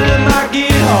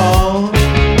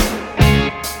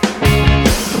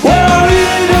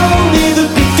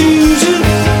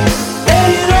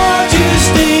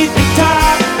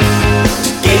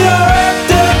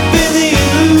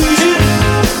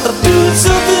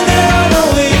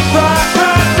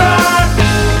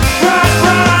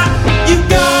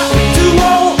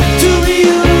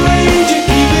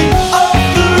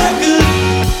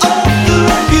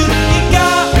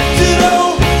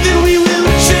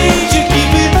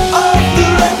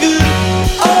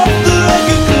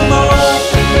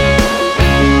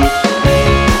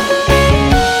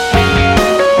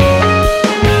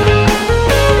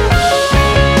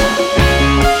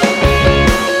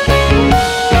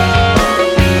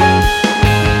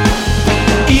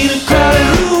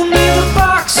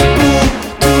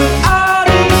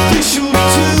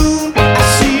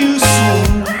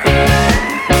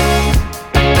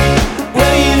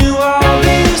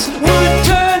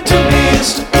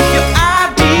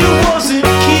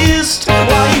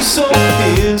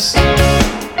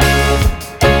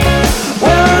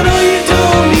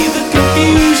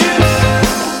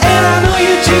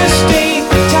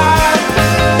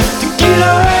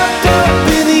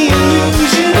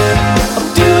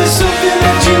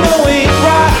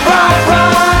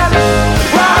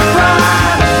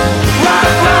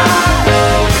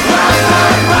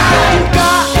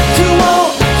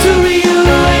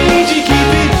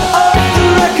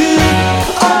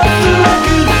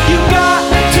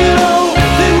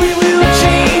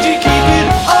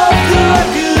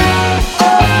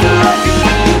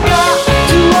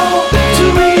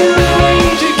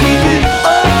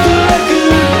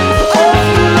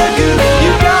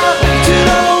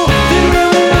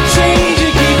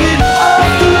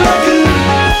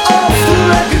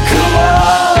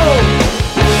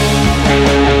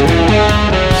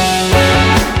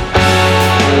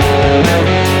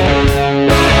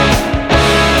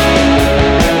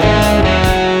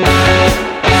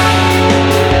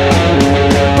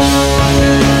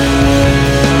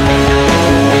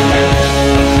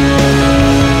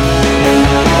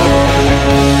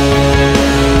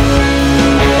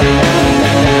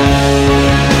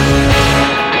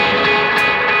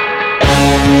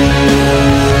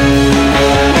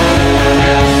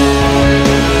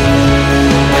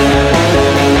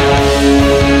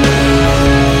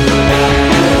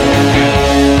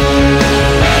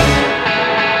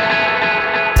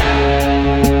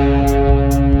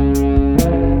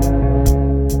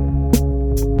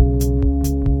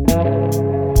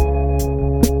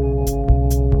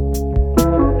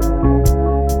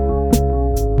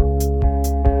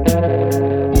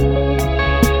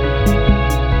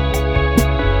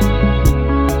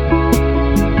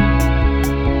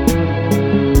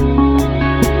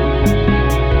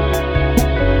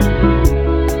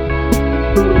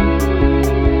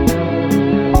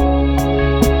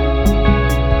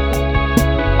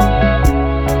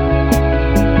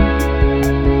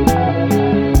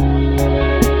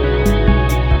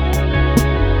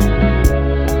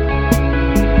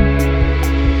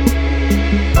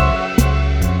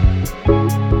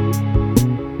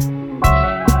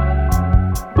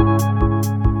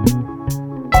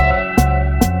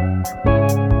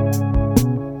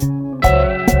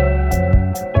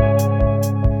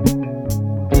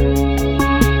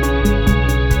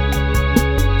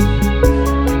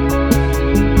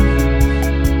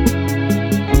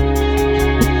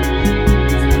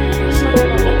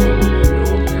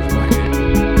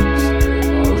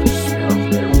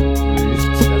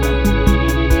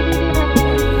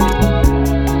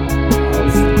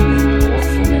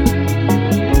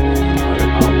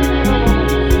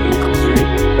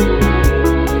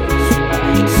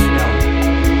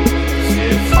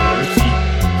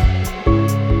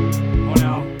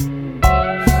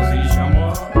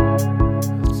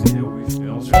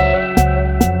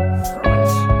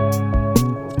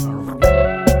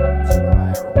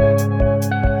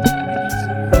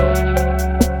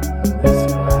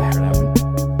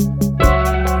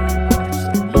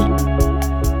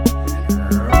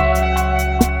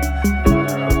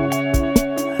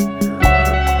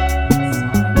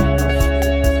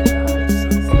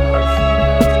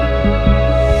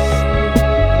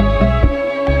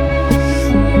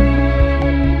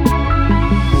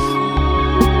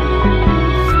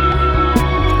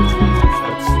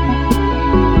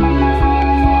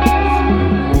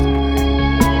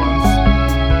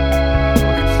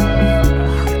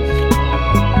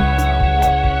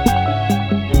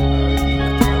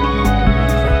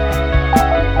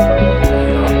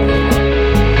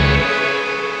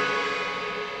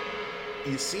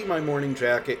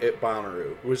 Jacket at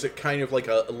Bonnaroo? Was it kind of like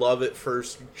a love at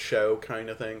first show kind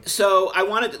of thing? So I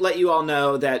wanted to let you all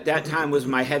know that that time was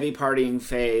my heavy partying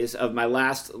phase of my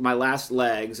last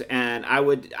legs, and I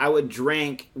would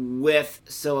drink with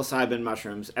psilocybin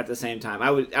mushrooms at the same time.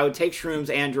 I would take shrooms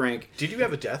and drink. Did you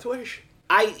have a death wish?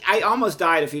 I almost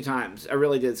died a few times. I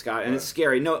really did, Scott, and it's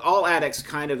scary. No, all addicts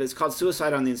it's called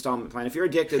suicide on the installment plan. If you're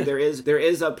addicted, there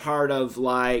is a part of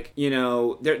like, you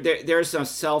know, there's some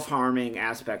self-harming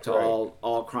aspect to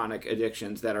all chronic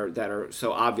addictions that are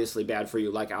so obviously bad for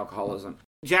you, like alcoholism.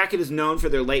 Jacket is known for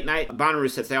their late night Bonnaroo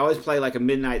sets. They always play like a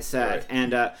midnight set,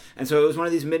 and so it was one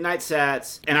of these midnight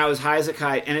sets, and I was high as a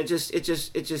kite, and it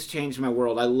just changed my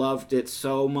world. I loved it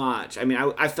so much. I mean,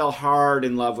 I fell hard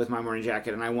in love with My Morning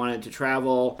Jacket, and I wanted to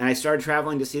travel, and I started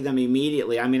traveling to see them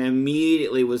immediately. I mean, I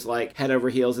immediately was like head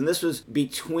over heels, and this was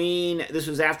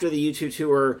after the U2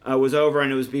 tour was over,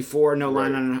 and it was before No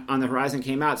Line on the Horizon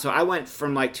came out. So I went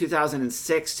from like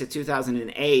 2006 to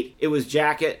 2008. It was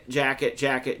Jacket,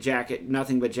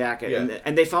 nothing but Jacket. Yeah.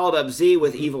 And they followed up Z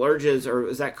with Evil Urges, or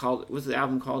was the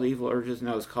album called Evil Urges?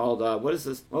 No, it's called, what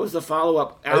was the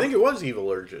follow-up album? I think it was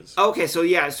Evil Urges. Okay, so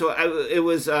yeah, it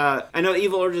was, I know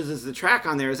Evil Urges is the track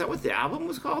on there. Is that what the album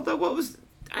was called, though?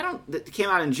 It came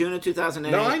out in June of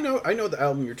 2008. No, I know the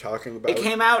album you're talking about. It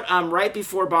came out right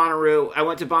before Bonnaroo. I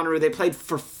went to Bonnaroo. They played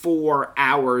for 4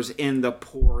 hours in the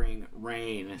pouring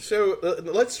rain. So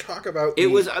let's talk about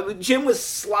Jim was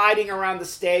sliding around the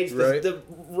stage. The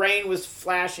rain was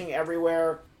flashing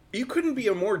everywhere. You couldn't be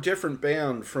a more different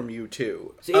band from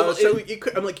U2.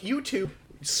 U2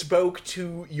 spoke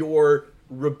to your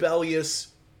rebellious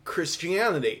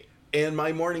Christianity. And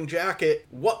My Morning Jacket,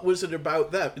 what was it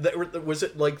about them? Was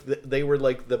it like they were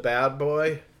like the bad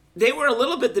boy? They were a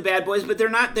little bit the bad boys, but they're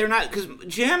not, because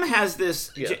Jim has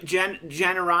this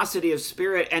generosity of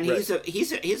spirit, and he's a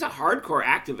hardcore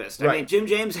activist. I mean, Jim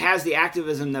James has the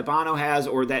activism that Bono has,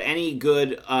 or that any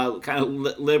good kind of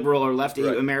liberal or lefty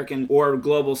American or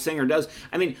global singer does.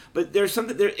 I mean, but there's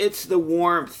something there. It's the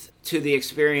warmth to the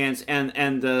experience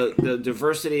and the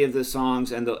diversity of the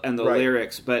songs and the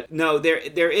lyrics. But no,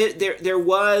 there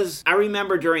was, I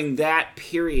remember during that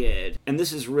period, and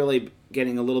this is really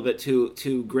getting a little bit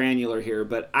too granular here,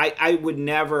 but I would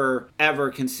never ever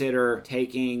consider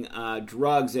taking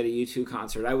drugs at a U2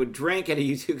 concert. I would drink at a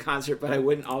U2 concert, but I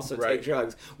wouldn't also take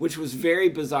drugs, which was very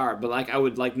bizarre. But like I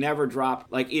would like never drop,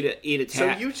 like eat a So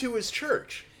U2 is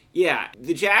church. Yeah,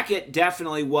 the Jacket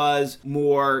definitely was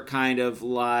more kind of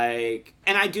like,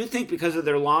 and I do think because of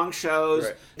their long shows,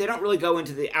 they don't really go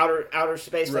into the outer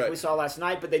space like we saw last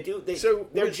night, but they do.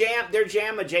 They're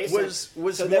jam adjacent.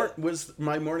 Was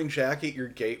My Morning Jacket your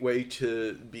gateway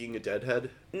to being a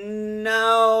Deadhead?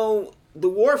 No. The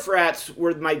Wharf Rats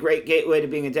were my great gateway to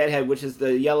being a Deadhead, which is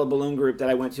the Yellow Balloon group that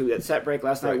I went to at Set Break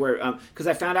last night, where because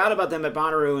I found out about them at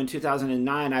Bonnaroo in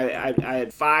 2009. I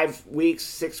had 5 weeks,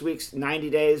 6 weeks, 90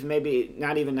 days, maybe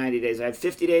not even 90 days. I had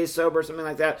 50 days sober, something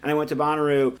like that, and I went to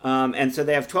Bonnaroo. And so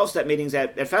they have 12-step meetings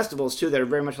at festivals too that are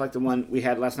very much like the one we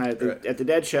had last night at the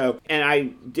Dead Show. And I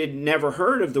never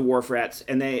heard of the Wharf Rats,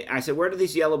 and I said, where do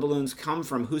these Yellow Balloons come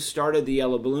from? Who started the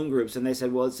Yellow Balloon groups? And they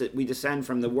said, well, we descend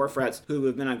from the Wharf Rats, who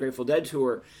have been on Grateful Dead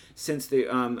tour since the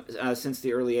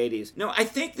early 80s. No, I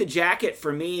think the Jacket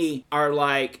for me are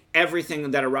like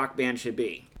everything that a rock band should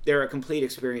be. They're a complete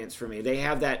experience for me. They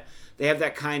have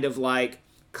that kind of like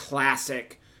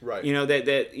classic. Right. You know,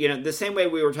 the same way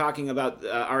we were talking about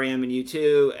R.E.M. and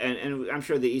U2, and I'm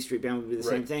sure the E Street Band would be the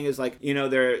same thing, is like, you know,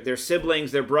 they're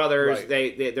siblings, they're brothers,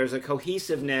 there's a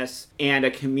cohesiveness and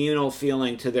a communal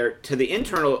feeling to the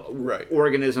internal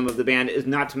organism of the band, is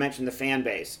not to mention the fan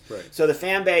base. Right. So the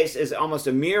fan base is almost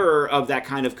a mirror of that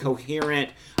kind of coherent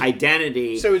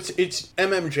identity. So it's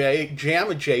MMJ,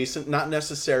 jam adjacent, not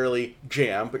necessarily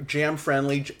jam, but jam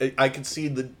friendly. I could see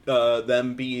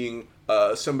them being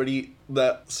somebody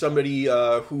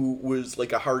who was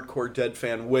like a hardcore Dead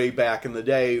fan way back in the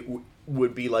day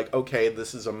would be like, okay,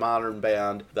 this is a modern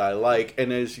band that I like.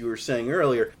 And as you were saying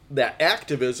earlier, that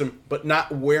activism, but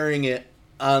not wearing it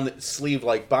on the sleeve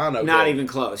like Bono Not did. Even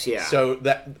close, yeah. So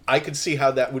that I could see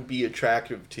how that would be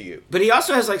attractive to you. But he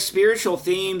also has like spiritual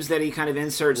themes that he kind of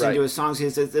inserts into his songs. He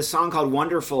has this song called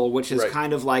Wonderful, which is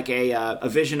kind of like a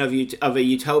vision of a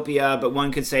utopia, but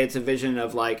one could say it's a vision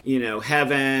of like, you know,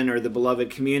 heaven or the beloved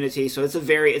community. So it's a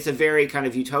very kind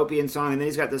of utopian song. And then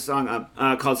he's got this song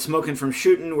called Smokin' from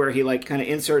Shootin', where he like kind of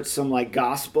inserts some like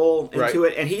gospel into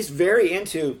it. And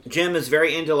Jim is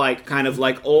very into like kind of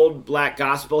like old black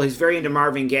gospel. He's very into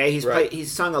Marvin Gaye. He's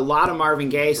sung a lot of Marvin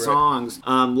Gaye songs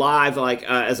live, like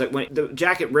when the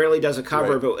Jacket rarely does a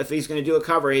cover, but if he's going to do a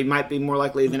cover, he might be more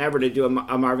likely than ever to do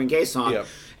a Marvin Gaye song. Yeah.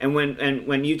 And when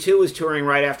U2 was touring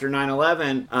right after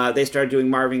 9/11, they started doing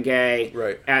Marvin Gaye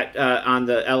on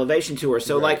the Elevation tour.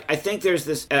 So like I think there's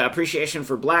this appreciation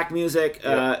for black music,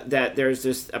 that there's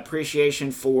this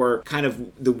appreciation for kind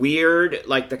of the weird,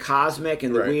 like the cosmic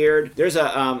and the weird. There's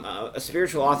a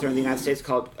spiritual author in the United States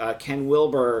called Ken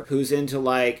Wilber, who's into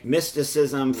like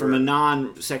mysticism from a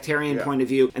non-sectarian point of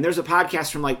view. And there's a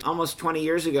podcast from like almost 20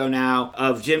 years ago now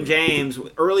of Jim James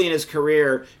early in his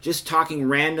career just talking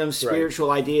random spiritual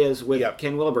ideas with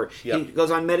Ken Wilber. He goes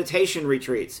on meditation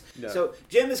retreats. So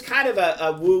Jim is kind of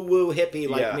a woo-woo hippie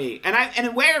like me. And in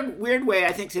a weird way,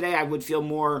 I think today I would feel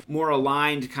more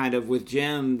aligned kind of with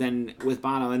Jim than with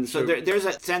Bono. And so there's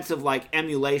a sense of like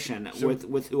emulation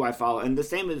with who I follow. And the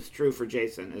same is true for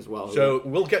Jason as well. So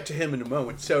we'll get to him in a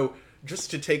moment. So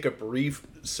just to take a brief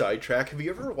sidetrack, have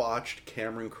you ever watched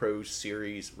Cameron Crowe's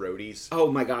series Roadies?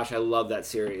 Oh my gosh, I love that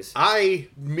series. I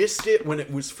missed it when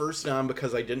it was first on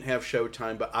because I didn't have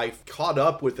Showtime, but I caught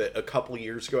up with it a couple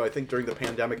years ago, I think during the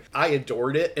pandemic. I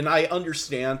adored it, and I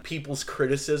understand people's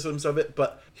criticisms of it,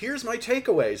 but here's my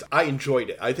takeaways. I enjoyed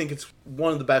it. I think it's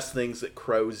one of the best things that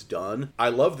Crowe's done. I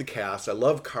love the cast. I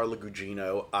love Carla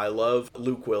Gugino. I love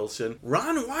Luke Wilson.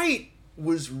 Ron White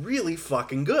was really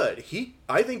fucking good.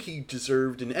 I think he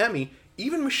deserved an Emmy.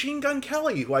 Even Machine Gun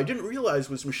Kelly, who I didn't realize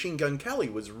was Machine Gun Kelly,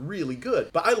 was really good.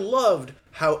 But I loved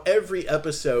how every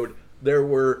episode there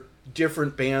were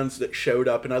different bands that showed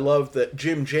up, and I love that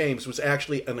Jim James was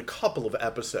actually in a couple of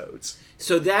episodes.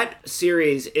 So that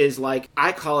series is like,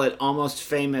 I call it almost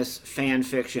famous fan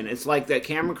fiction. It's like that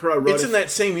Cameron Crowe wrote... It's in that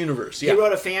same universe, yeah. He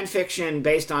wrote a fan fiction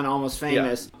based on Almost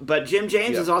Famous. Yeah. But Jim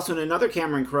James is also in another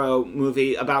Cameron Crowe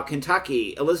movie about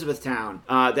Kentucky, Elizabethtown,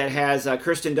 that has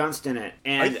Kirsten Dunst in it.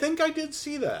 And I think I did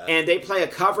see that. And they play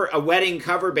a wedding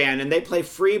cover band, and they play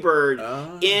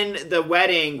Freebird in the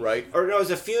wedding. Right. Or no, it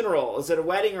was a funeral. Is it a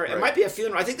wedding? Or it might be a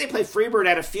funeral. I think they play Freebird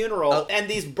at a funeral, and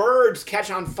these birds catch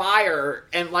on fire,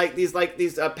 and these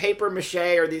paper mache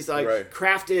or these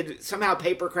crafted, somehow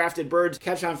paper crafted birds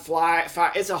catch on fire.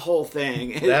 It's a whole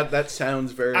thing. That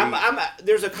sounds very...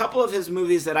 there's a couple of his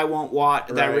movies that I won't watch,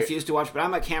 that I refuse to watch, but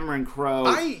I'm a Cameron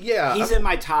Crowe. He's in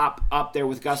my top, up there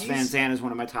with Gus Van Sant as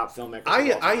one of my top filmmakers.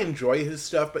 I enjoy his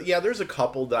stuff, but there's a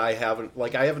couple that I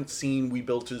haven't seen. We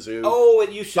Built a Zoo. Oh,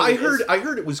 and you should. I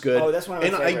heard it was good. Oh, that's one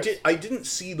of my favorites. I didn't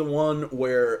see the one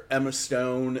where Emma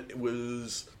Stone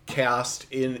was cast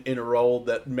in a role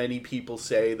that many people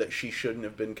say that she shouldn't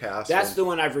have been cast. That's the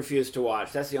one I've refused to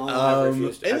watch. That's the only one I've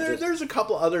refused. And there's a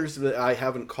couple others that I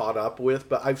haven't caught up with,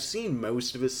 but I've seen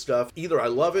most of his stuff. Either I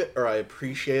love it or I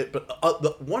appreciate it.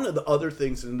 But one of the other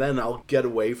things, and then I'll get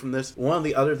away from this, one of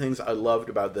the other things I loved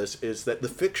about this is that the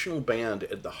fictional band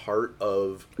at the heart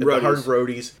of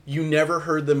Roadies, you never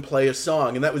heard them play a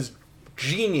song, and that was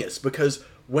genius, because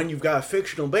when you've got a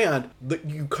fictional band,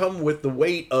 you come with the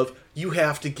weight of you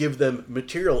have to give them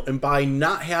material, and by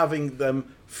not having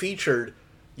them featured,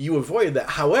 you avoid that.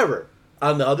 However,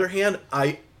 on the other hand,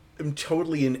 I am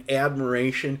totally in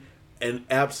admiration and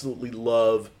absolutely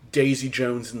love Daisy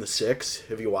Jones and the Six.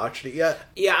 Have you watched it yet?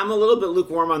 Yeah, I'm a little bit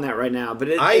lukewarm on that right now, but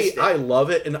I love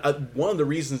it, and one of the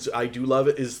reasons I do love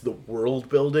it is the world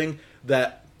building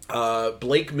that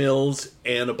Blake Mills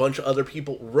and a bunch of other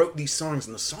people wrote these songs,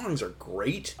 and the songs are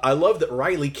great. I love that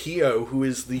Riley Keough, who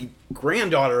is the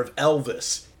granddaughter of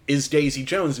Elvis, is Daisy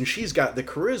Jones, and she's got the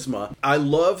charisma. I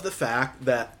love the fact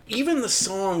that even the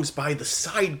songs by the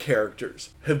side characters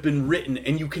have been written,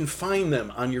 and you can find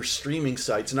them on your streaming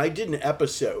sites. And I did an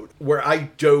episode where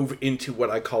I dove into what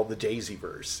I call the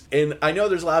Daisyverse. And I know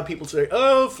there's a lot of people say,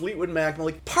 oh, Fleetwood Mac. I'm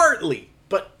like, partly.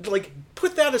 But,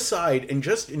 put that aside and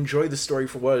just enjoy the story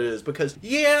for what it is. Because,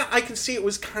 I can see it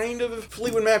was kind of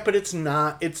Fleetwood Mac, but it's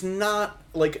not. It's not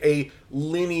like a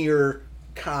linear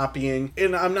copying,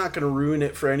 and I'm not going to ruin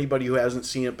it for anybody who hasn't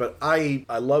seen it, but I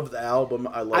love the album.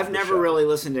 I've never really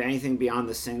listened to anything beyond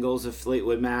the singles of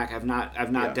Fleetwood Mac. I've not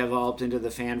developed into the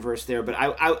fanverse there, but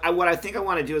what I think I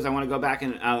want to do is I want to go back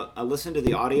and listen to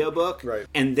the audiobook,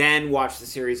 and then watch the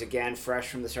series again fresh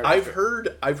from the start. I've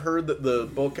heard that the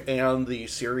book and the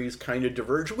series kind of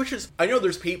diverge, which is, I know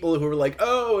there's people who are like,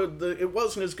 oh, it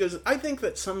wasn't as good as... I think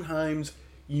that sometimes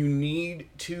you need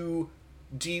to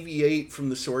deviate from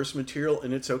the source material,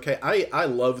 and it's okay. I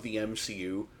love the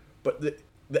MCU, but the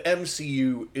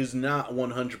MCU is not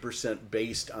 100%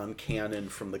 based on canon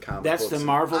from the comic books. That's the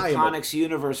Marvel Comics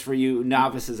universe for you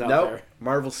novices out there.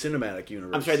 Marvel Cinematic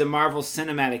Universe. I'm sorry, the Marvel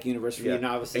Cinematic Universe for you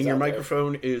novices out there. And your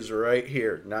microphone is right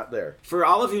here, not there. For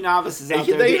all of you novices out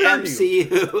there, the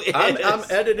MCU is... I'm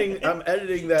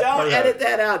editing that. Don't edit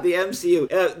that out, the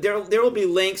MCU. There will be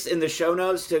links in the show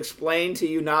notes to explain to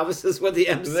you novices what the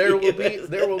MCU is.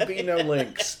 There will be no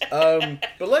links. But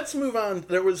let's move on.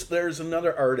 There's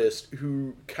another artist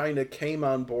who kind of came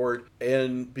on board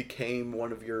and became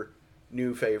one of your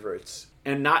new favorites.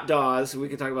 And not Dawes. We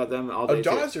could talk about them all day.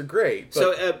 Dawes are great. But...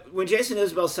 So when Jason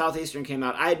Isbell's Southeastern came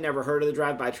out, I had never heard of the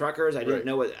Drive-By Truckers. I didn't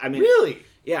know what... I mean, really?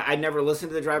 Yeah, I'd never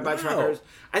listened to the Drive-By Truckers.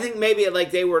 I think maybe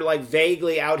they were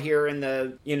vaguely out here in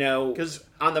the,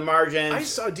 on the margins. I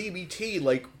saw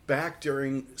DBT back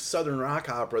during Southern Rock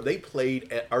Opera. They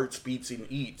played at Arts, Beats, and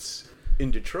Eats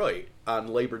in Detroit on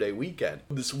Labor Day weekend.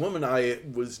 This woman I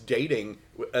was dating,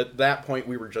 at that point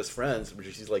we were just friends, but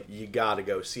she's like, you gotta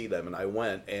go see them. And I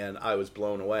went, and I was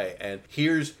blown away. And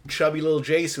here's chubby little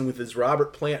Jason with his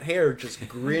Robert Plant hair just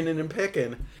grinning and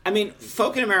picking. I mean,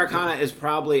 folk and Americana is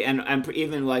probably, and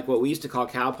even what we used to call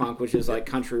cowpunk, which is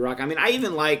country rock. I mean, I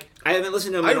haven't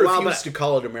listened to them in a while. I refuse to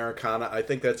call it Americana. I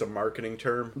think that's a marketing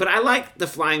term. But I like the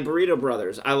Flying Burrito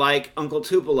Brothers. I like Uncle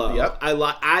Tupelo. Yep.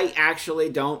 I actually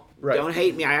don't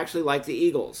hate me. I actually like the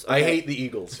Eagles. Okay? I hate the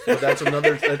Eagles. But that's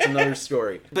another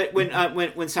story. But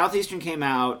when Southeastern came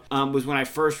out, was when I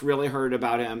first really heard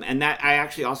about him, and that I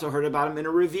actually also heard about him in a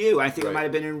review. I think it might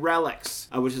have been in Relics,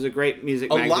 which is a great music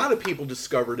magazine. A lot of people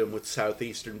discovered him with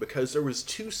Southeastern because there was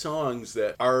two songs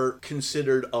that are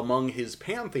considered among his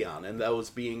pantheon, and that was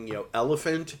being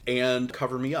Elephant and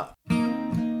Cover Me Up.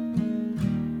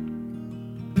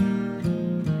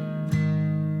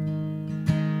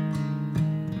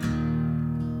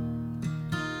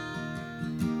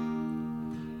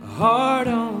 heart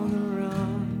on the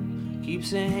run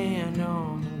keeps a hand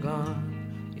on the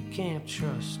gun. You can't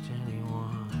trust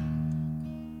anyone.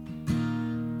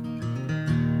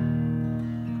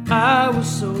 I was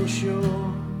so sure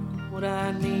what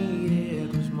I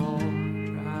needed was more.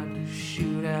 Tried to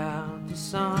shoot out the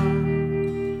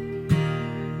sun.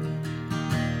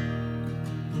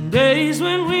 Days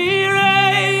when we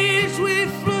raged, we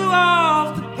flew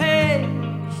off the page.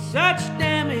 Such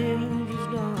damage was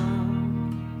done.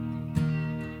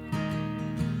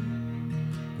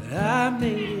 But I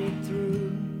made it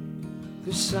through,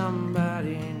 'cause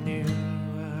somebody knew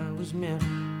I was meant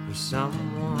for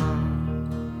someone.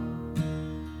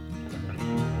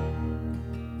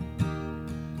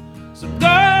 So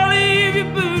girl, leave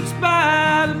your boots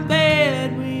by the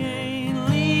bed. We ain't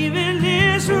leaving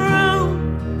this room.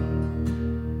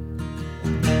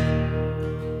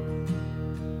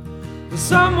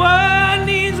 Someone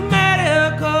needs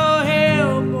medical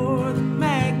help or the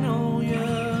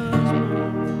magnolias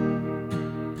bloom.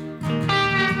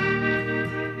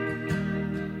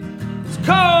 It's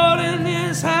cold in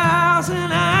this house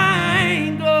and I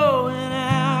ain't going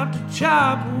out to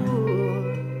chop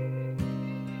wood.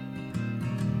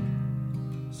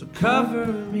 So cover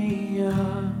me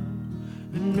up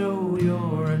and know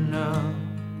you're enough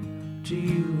to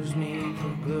use me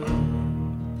for good.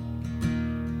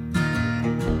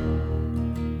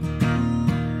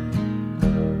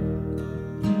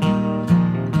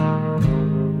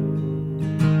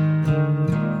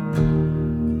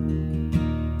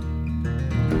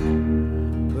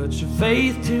 Put your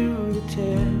faith to the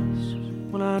test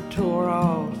when I tore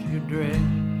off your dress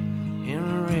in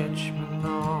Richmond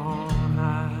on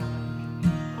high.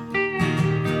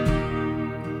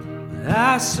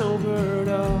 I sobered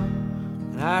up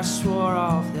and I swore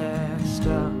off that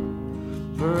stuff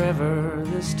forever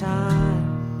this time.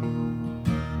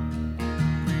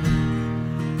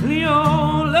 The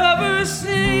old lovers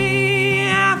sing,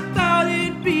 I thought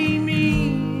it'd be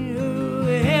me who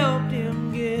helped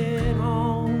him get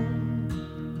home.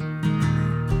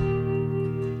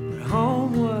 But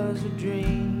home was a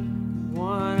dream,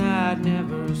 one I'd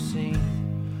never seen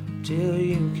till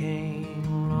you came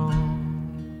along.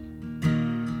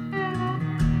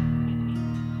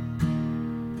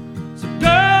 So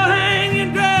girl, hang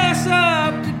your dress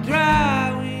up to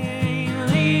dry, we ain't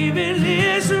leaving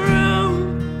this room.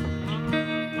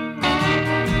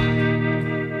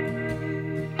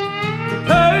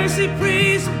 Percy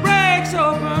Priest breaks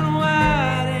open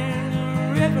wide and the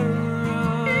river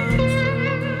runs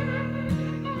through.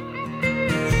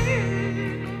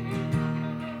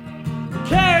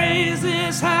 Carries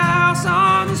this house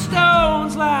on the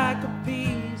stones like a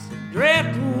piece of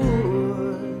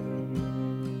driftwood.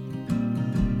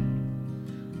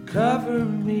 Cover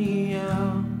me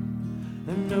up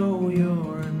and know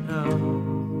you're enough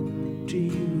to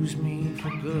use me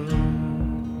for good.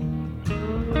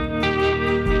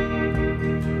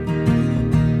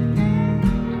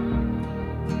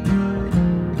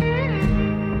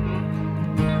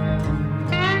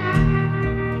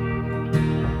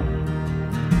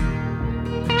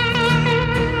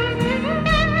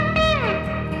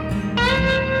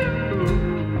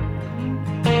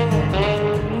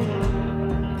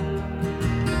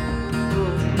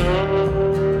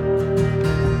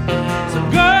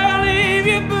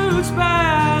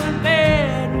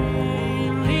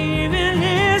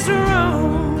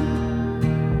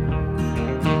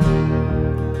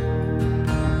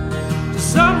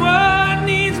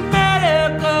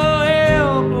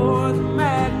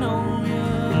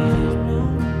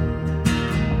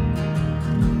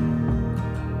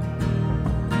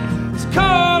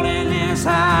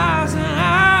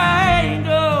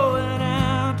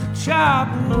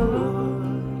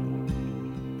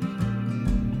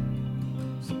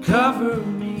 Cover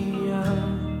me up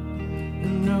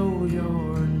and know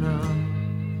you're enough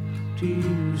to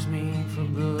use me for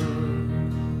good.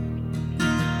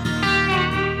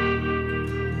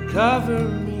 Cover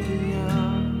me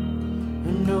up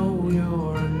and know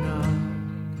you're enough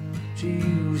to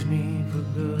use me for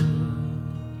good.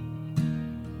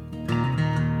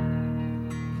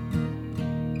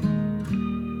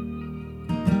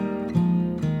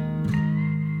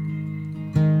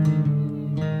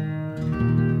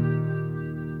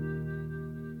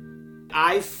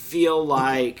 I feel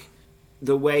like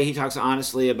the way he talks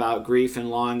honestly about grief and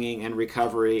longing and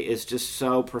recovery is just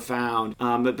so profound.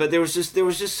 But there was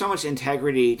just so much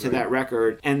integrity to that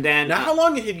record. And then now, how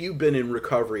long had you been in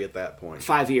recovery at that point?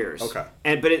 5 years. Okay.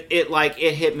 But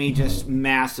it hit me just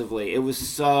massively. It was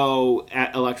so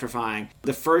electrifying.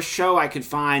 The first show I could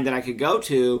find that I could go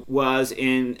to was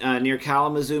in near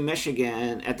Kalamazoo,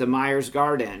 Michigan, at the Myers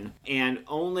Garden, and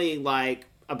only like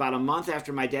about a month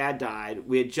after my dad died,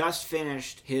 we had just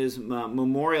finished his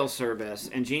memorial service,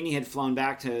 and Jeannie had flown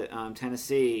back to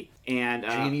Tennessee. And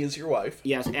Jeannie is your wife.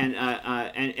 Yes,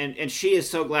 and she is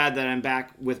so glad that I'm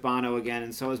back with Bono again,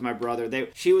 and so is my brother.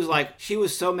 She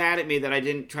was so mad at me that I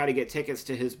didn't try to get tickets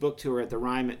to his book tour at the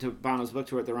Ryman, to Bono's book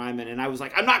tour at the Ryman, and I was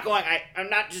like, I'm not going. I'm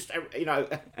not just, you know.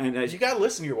 And you gotta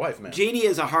listen to your wife, man. Jeannie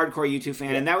is a hardcore U2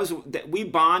 fan, and we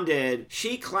bonded.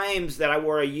 She claims that I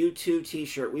wore a U2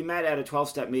 T-shirt. We met at a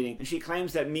 12-step meeting, and she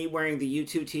claims that me wearing the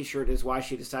U2 T-shirt is why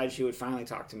she decided she would finally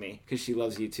talk to me, because she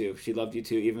loves U2. She loved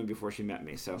U2 even before she met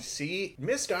me. So. See,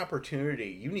 missed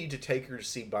opportunity. You need to take her to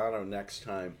see Bono next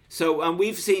time. So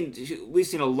we've seen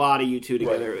a lot of U2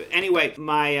 together. Right. Anyway,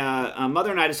 my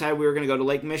mother and I decided we were going to go to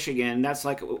Lake Michigan. That's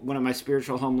like one of my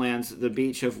spiritual homelands, the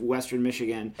beach of Western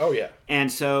Michigan. Oh yeah. And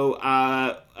so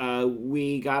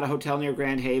we got a hotel near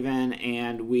Grand Haven,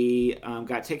 and we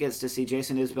got tickets to see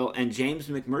Jason Isbell and James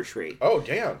McMurtry. Oh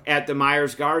damn! At the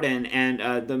Myers Garden,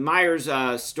 and the Myers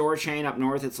store chain up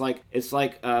north. It's like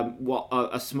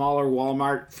a smaller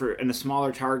Walmart and a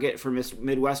smaller Target for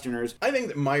Midwesterners. I think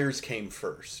that Myers came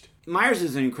first. Myers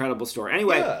is an incredible store.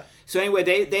 Anyway,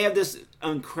 they have this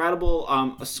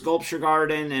incredible sculpture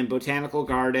garden and botanical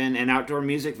garden and outdoor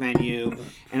music venue,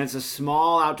 and it's a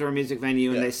small outdoor music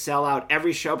venue, and they sell out.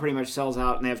 Every show pretty much sells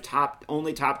out, and they have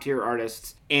only top tier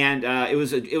artists. And it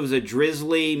was a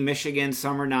drizzly Michigan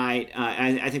summer night.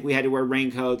 I think we had to wear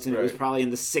raincoats, and it was probably in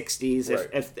the 60s,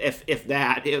 if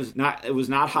that. It was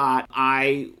not hot.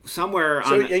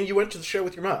 And you went to the show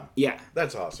with your mom. Yeah,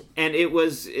 that's awesome. And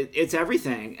it's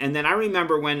everything. And then I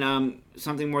remember when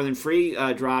Something More Than Free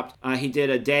dropped, he did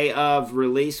a day of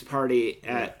release party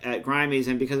at Grimey's,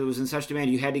 and because it was in such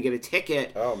demand, you had to get a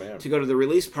ticket to go to the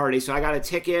release party. So I got a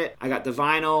ticket, I got the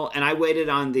vinyl, and I waited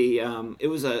on the. It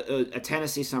was a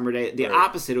Tennessee summer day. The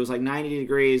opposite, it was like 90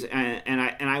 degrees, and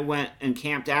I went and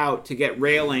camped out to get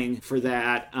railing for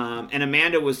that. And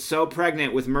Amanda was so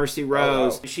pregnant with Mercy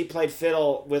Rose. Oh, wow. She played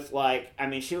fiddle with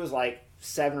she was like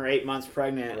 7 or 8 months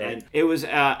pregnant, and it was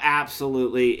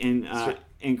absolutely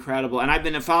incredible. And I've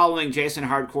been following Jason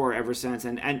hardcore ever since,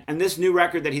 and this new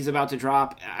record that he's about to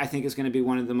drop, I think is going to be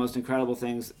one of the most incredible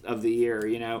things of the year.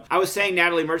 You know, I was saying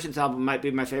Natalie Merchant's album might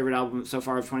be my favorite album so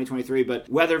far of 2023, but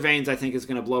Weather Vanes I think is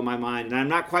going to blow my mind. And I'm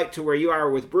not quite to where you are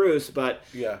with Bruce, but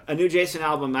a new Jason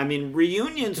album. I mean,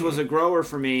 Reunions was a grower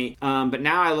for me, but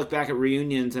now I look back at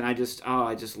Reunions and I just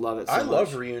love it so much. I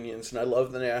love Reunions, and I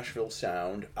love the Nashville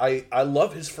sound. I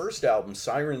love his first album,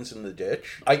 Sirens in the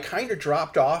Ditch. I kind of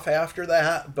dropped off after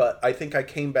that, but I think I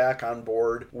came back on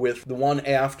board with the one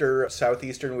after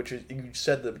Southeastern, which is, you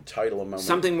said the title a moment.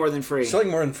 Something More Than Free. Something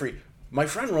More Than Free. My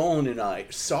friend Roland and I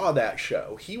saw that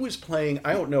show. He was playing,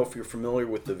 I don't know if you're familiar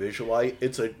with the Visualite.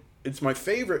 It's my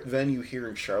favorite venue here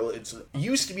in Charlotte. It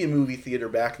used to be a movie theater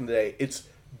back in the day. It's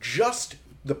just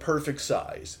the perfect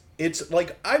size. It's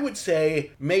like, I would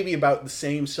say, maybe about the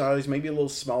same size, maybe a little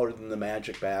smaller than the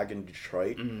Magic Bag in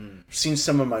Detroit. I've seen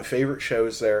some of my favorite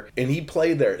shows there, and he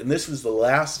played there, and this was the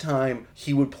last time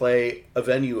he would play a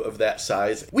venue of that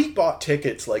size. We bought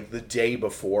tickets like the day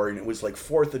before, and it was like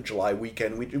 4th of July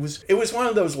weekend. It was one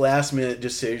of those last minute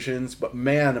decisions, but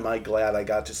man, am I glad I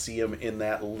got to see him in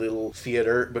that little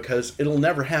theater, because it'll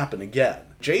never happen again.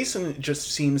 Jason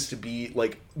just seems to be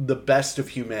like the best of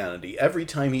humanity. Every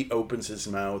time he opens his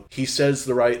mouth, he says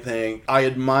the right thing. I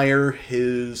admire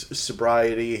his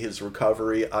sobriety, his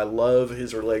recovery. I love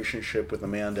his relationship with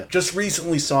Amanda. Just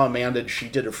recently saw Amanda. She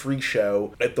did a free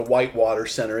show at the Whitewater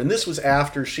Center, and this was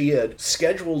after she had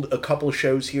scheduled a couple of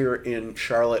shows here in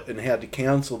Charlotte and had to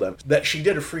cancel them. That she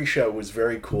did a free show was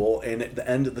very cool, and at the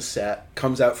end of the set,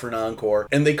 comes out for an encore,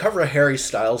 and they cover a Harry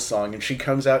Styles song, and she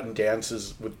comes out and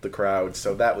dances with the crowd,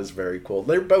 so that was very cool.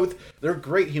 They're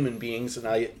great human beings,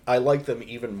 and I like them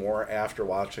even more after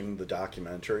watching the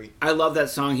documentary. I love that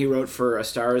song he wrote for A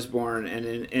Star Is Born, and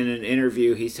in an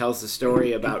interview he tells the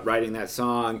story about writing that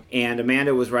song. And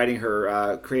Amanda was writing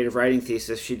her creative writing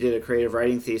thesis. She did a creative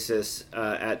writing thesis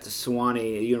at the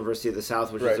Sewanee University of the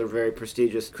South, which is a very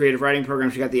prestigious creative writing program.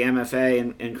 She got the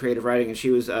MFA in creative writing, and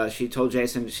she told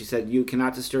Jason, she said, "You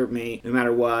cannot disturb me no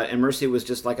matter what." And Mercy was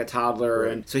just like a toddler,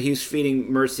 and so he was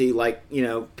feeding Mercy like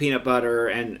peanut butter,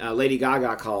 and Lady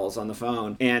Gaga calls on the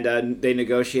phone, and they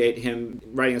negotiate him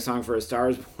writing a song for A Star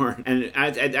Is Born. And I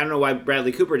don't know why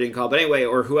Bradley Cooper didn't call, but anyway,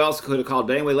 or who else could have called.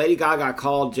 But anyway, Lady Gaga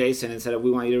called Jason and said,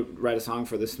 we want you to write a song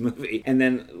for this movie. And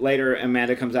then later,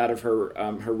 Amanda comes out of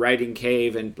her writing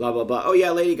cave and blah, blah, blah. Oh,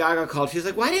 yeah, Lady Gaga called. She's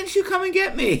like, why didn't you come and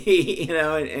get me?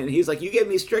 And he's like, you gave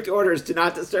me strict orders to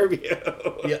not disturb you.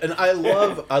 Yeah, and I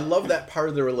love that part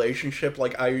of the relationship.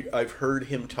 Like, I've heard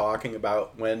him talking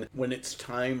about when it's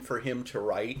time for him to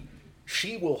write,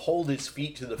 she will hold his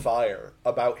feet to the fire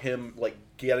about him, like,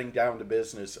 getting down to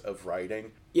business of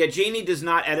writing. Yeah, Jeannie does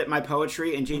not edit my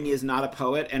poetry, and Jeannie is not a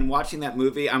poet. And watching that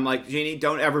movie, I'm like, Jeannie,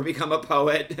 don't ever become a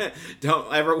poet.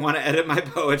 Don't ever want to edit my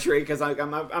poetry, because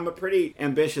I'm a pretty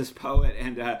ambitious poet,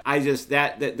 and I just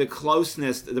the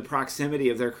closeness, the proximity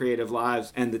of their creative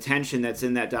lives, and the tension that's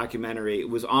in that documentary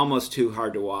was almost too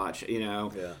hard to watch. Yeah.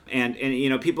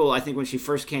 And people, I think when she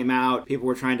first came out, people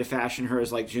were trying to fashion her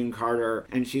as like June Carter,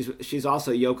 and she's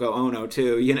also Yoko Ono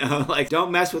too. Like,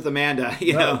 don't mess with Amanda.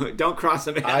 Don't cross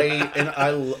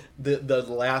Amanda. The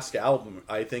last album,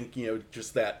 I think,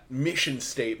 just that mission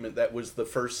statement that was the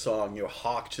first song,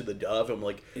 Hawk to the Dove. I'm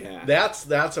like, yeah.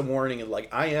 that's a warning, and like,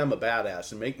 I am a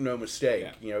badass, and make no mistake,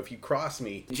 if you cross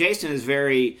me. Jason is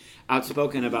very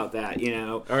outspoken about that,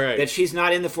 All right. that she's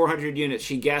not in the 400 units.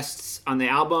 She guests on the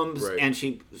albums, right. and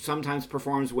she sometimes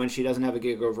performs when she doesn't have a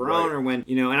gig of her right. own, or when,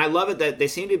 and I love it that they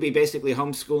seem to be basically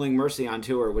homeschooling Mercy on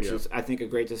tour, which is, I think, a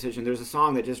great decision. There's a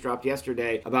song that just dropped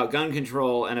yesterday about gun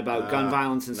control and about gun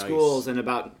violence in schools, and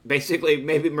about basically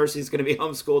maybe Mercy's going to be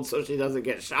homeschooled so she doesn't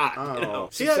get shot. Oh.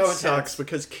 See, that sucks,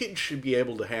 because kids should be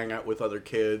able to hang out with other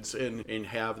kids and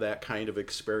have that kind of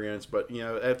experience. But,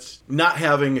 that's not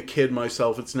having a kid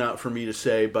myself. It's not for me to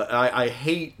say, but I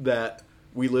hate that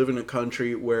we live in a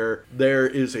country where there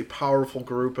is a powerful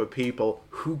group of people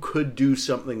who could do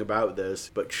something about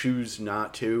this, but choose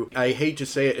not to. I hate to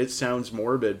say it, it sounds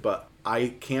morbid, but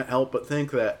I can't help but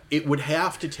think that it would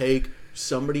have to take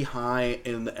somebody high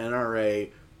in the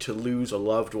NRA to lose a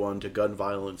loved one to gun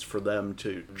violence for them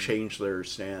to change their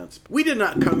stance. We did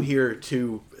not come here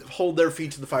to hold their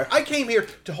feet to the fire. I came here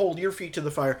to hold your feet to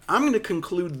the fire. I'm going to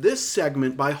conclude this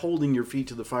segment by holding your feet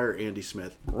to the fire, Andy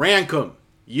Smith. Rank 'em.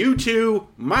 U2,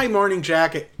 My Morning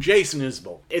Jacket, Jason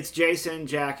Isbell. It's Jason,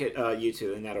 Jacket,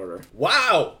 U2 in that order.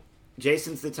 Wow!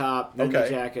 Jason's the top, then the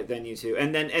Jacket, then U2,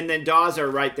 and then Dawes are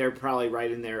right there, probably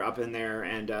right in there, up in there,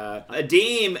 and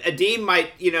Adeem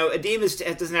might,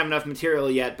 Adeem doesn't have enough material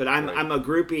yet, but I'm a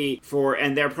groupie for,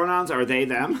 and their pronouns are they,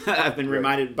 them. I've been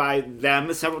reminded by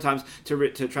them several times to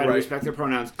try to respect their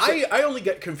pronouns. So, I only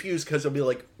get confused because I'll be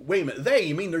like, wait a minute,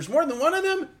 you mean there's more than one of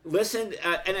them? Listen,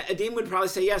 and Adeem would probably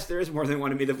say, yes, there is more than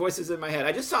one of me. The voice is in my head.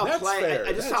 I just saw a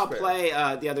play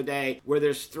the other day where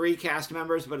there's 3 cast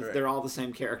members, but they're all the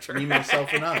same character. Me,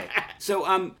 myself, and I.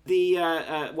 So the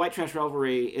White Trash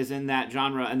Revelry is in that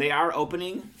genre, and they are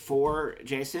opening for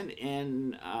Jason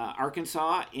in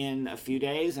Arkansas in a few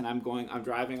days, and I'm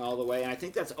driving all the way, and I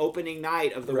think that's opening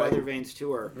night of the Weather Vanes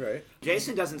tour. Right.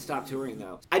 Jason doesn't stop touring,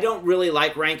 though. I don't really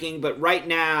like ranking, but right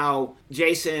now,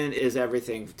 Jason is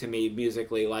everything to me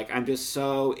musically. Like, I'm just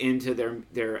so into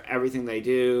their everything they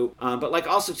do. But like,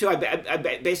 also too, I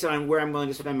based it on where I'm willing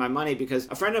to spend my money, because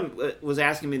a friend was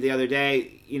asking me the other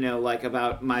day, like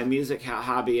about my music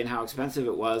hobby and how expensive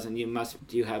it was, and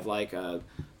do you have like a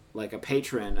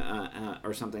patron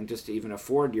or something just to even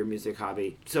afford your music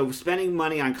hobby. So spending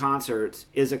money on concerts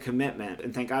is a commitment,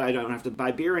 and thank God I don't have to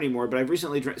buy beer anymore, but I've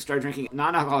recently started drinking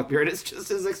non-alcoholic beer, and it's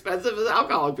just as expensive as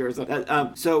alcoholic beer.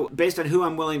 So based on who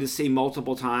I'm willing to see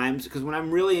multiple times, because when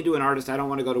I'm really into an artist, I don't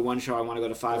want to go to one show, I want to go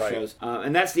to 5 shows.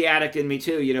 And that's the addict in me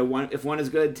too. If one is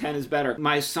good, 10 is better.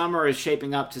 My summer is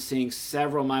shaping up to seeing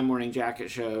several My Morning Jacket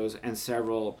shows and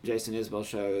several Jason Isbell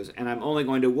shows, and I'm only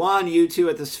going to one U2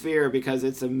 at the Sphere because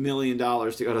it's $1 million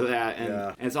to go to that,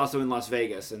 and it's also in Las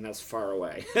Vegas, and that's far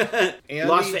away.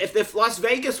 If Las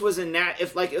Vegas was in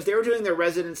if they were doing their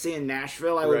residency in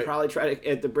Nashville, I would probably try to,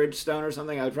 at the Bridgestone or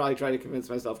something, I would probably try to convince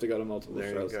myself to go to multiple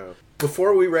shows. There you go.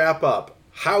 Before we wrap up,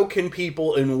 how can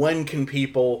people and when can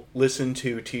people listen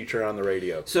to Teacher on the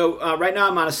Radio? So right now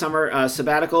I'm on a summer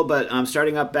sabbatical, but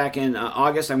starting up back in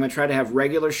August, I'm going to try to have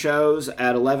regular shows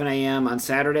at 11 a.m. on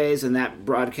Saturdays, and that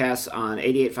broadcasts on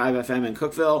 88.5 FM in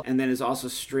Cookeville, and then is also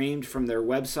streamed from their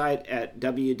website at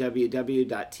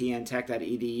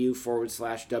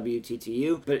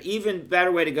www.tntech.edu/WTTU. But even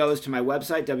better way to go is to my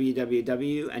website,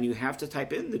 www, and you have to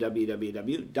type in the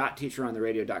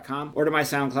www.teacherontheradio.com, or to my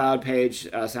SoundCloud page,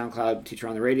 SoundCloud Teacher feature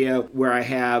on the radio, where I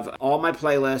have all my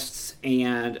playlists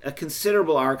and a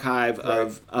considerable archive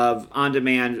of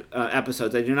on-demand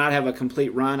episodes. I do not have a complete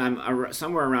run. I'm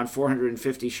somewhere around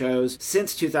 450 shows.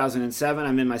 Since 2007,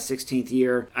 I'm in my 16th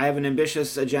year. I have an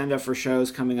ambitious agenda for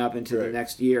shows coming up into the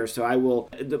next year, so I will...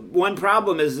 The one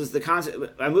problem is the concept...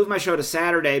 I moved my show to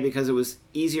Saturday because it was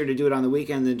easier to do it on the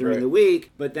weekend than during the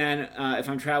week, but then if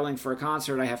I'm traveling for a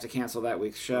concert, I have to cancel that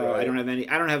week's show. I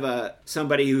don't have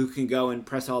somebody who can go and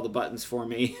press all the buttons for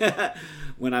me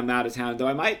when I'm out of town, though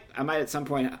I might at some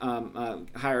point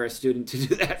hire a student to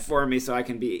do that for me, so I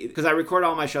can be, because I record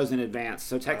all my shows in advance,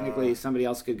 so technically somebody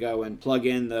else could go and plug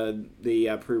in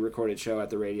the pre-recorded show at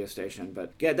the radio station.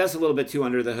 But yeah, that's a little bit too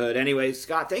under the hood. Anyway,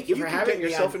 Scott, thank you for having me.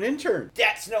 Yourself an intern.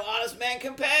 That's No Honest Man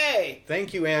Can Pay.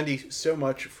 Thank you, Andy, so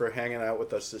much for hanging out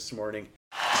with us this morning.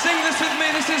 Sing this with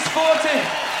me. This is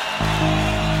 40.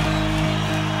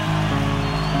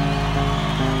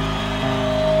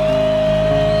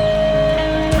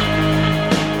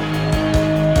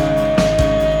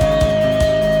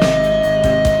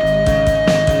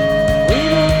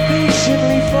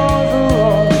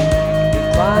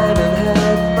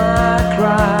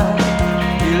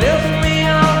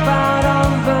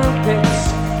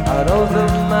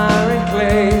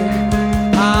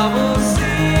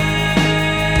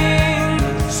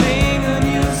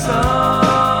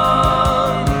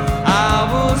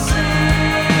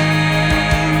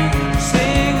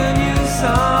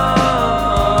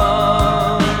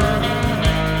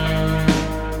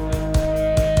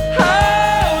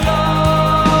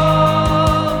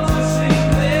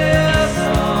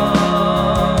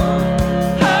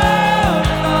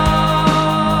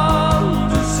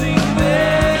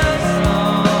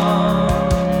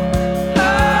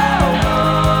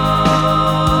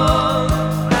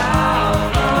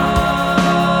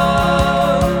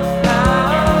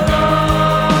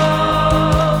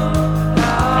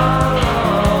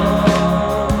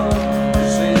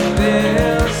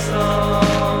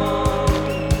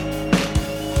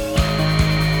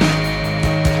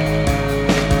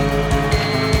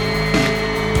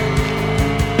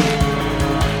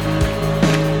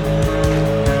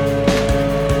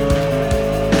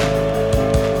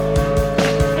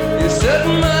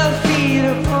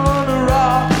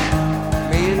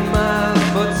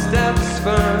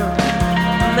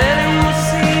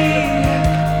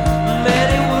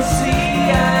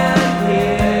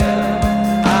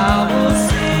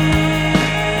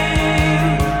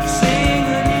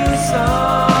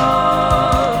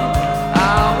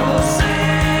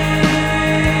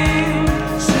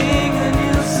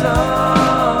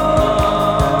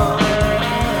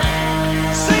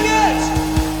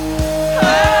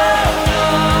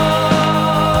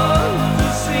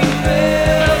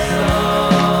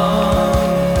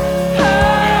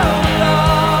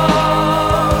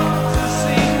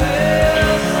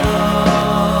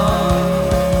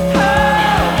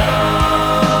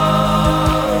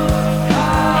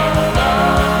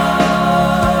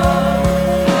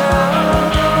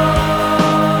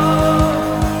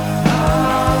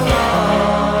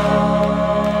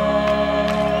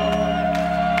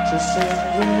 to sing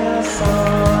this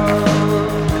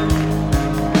song.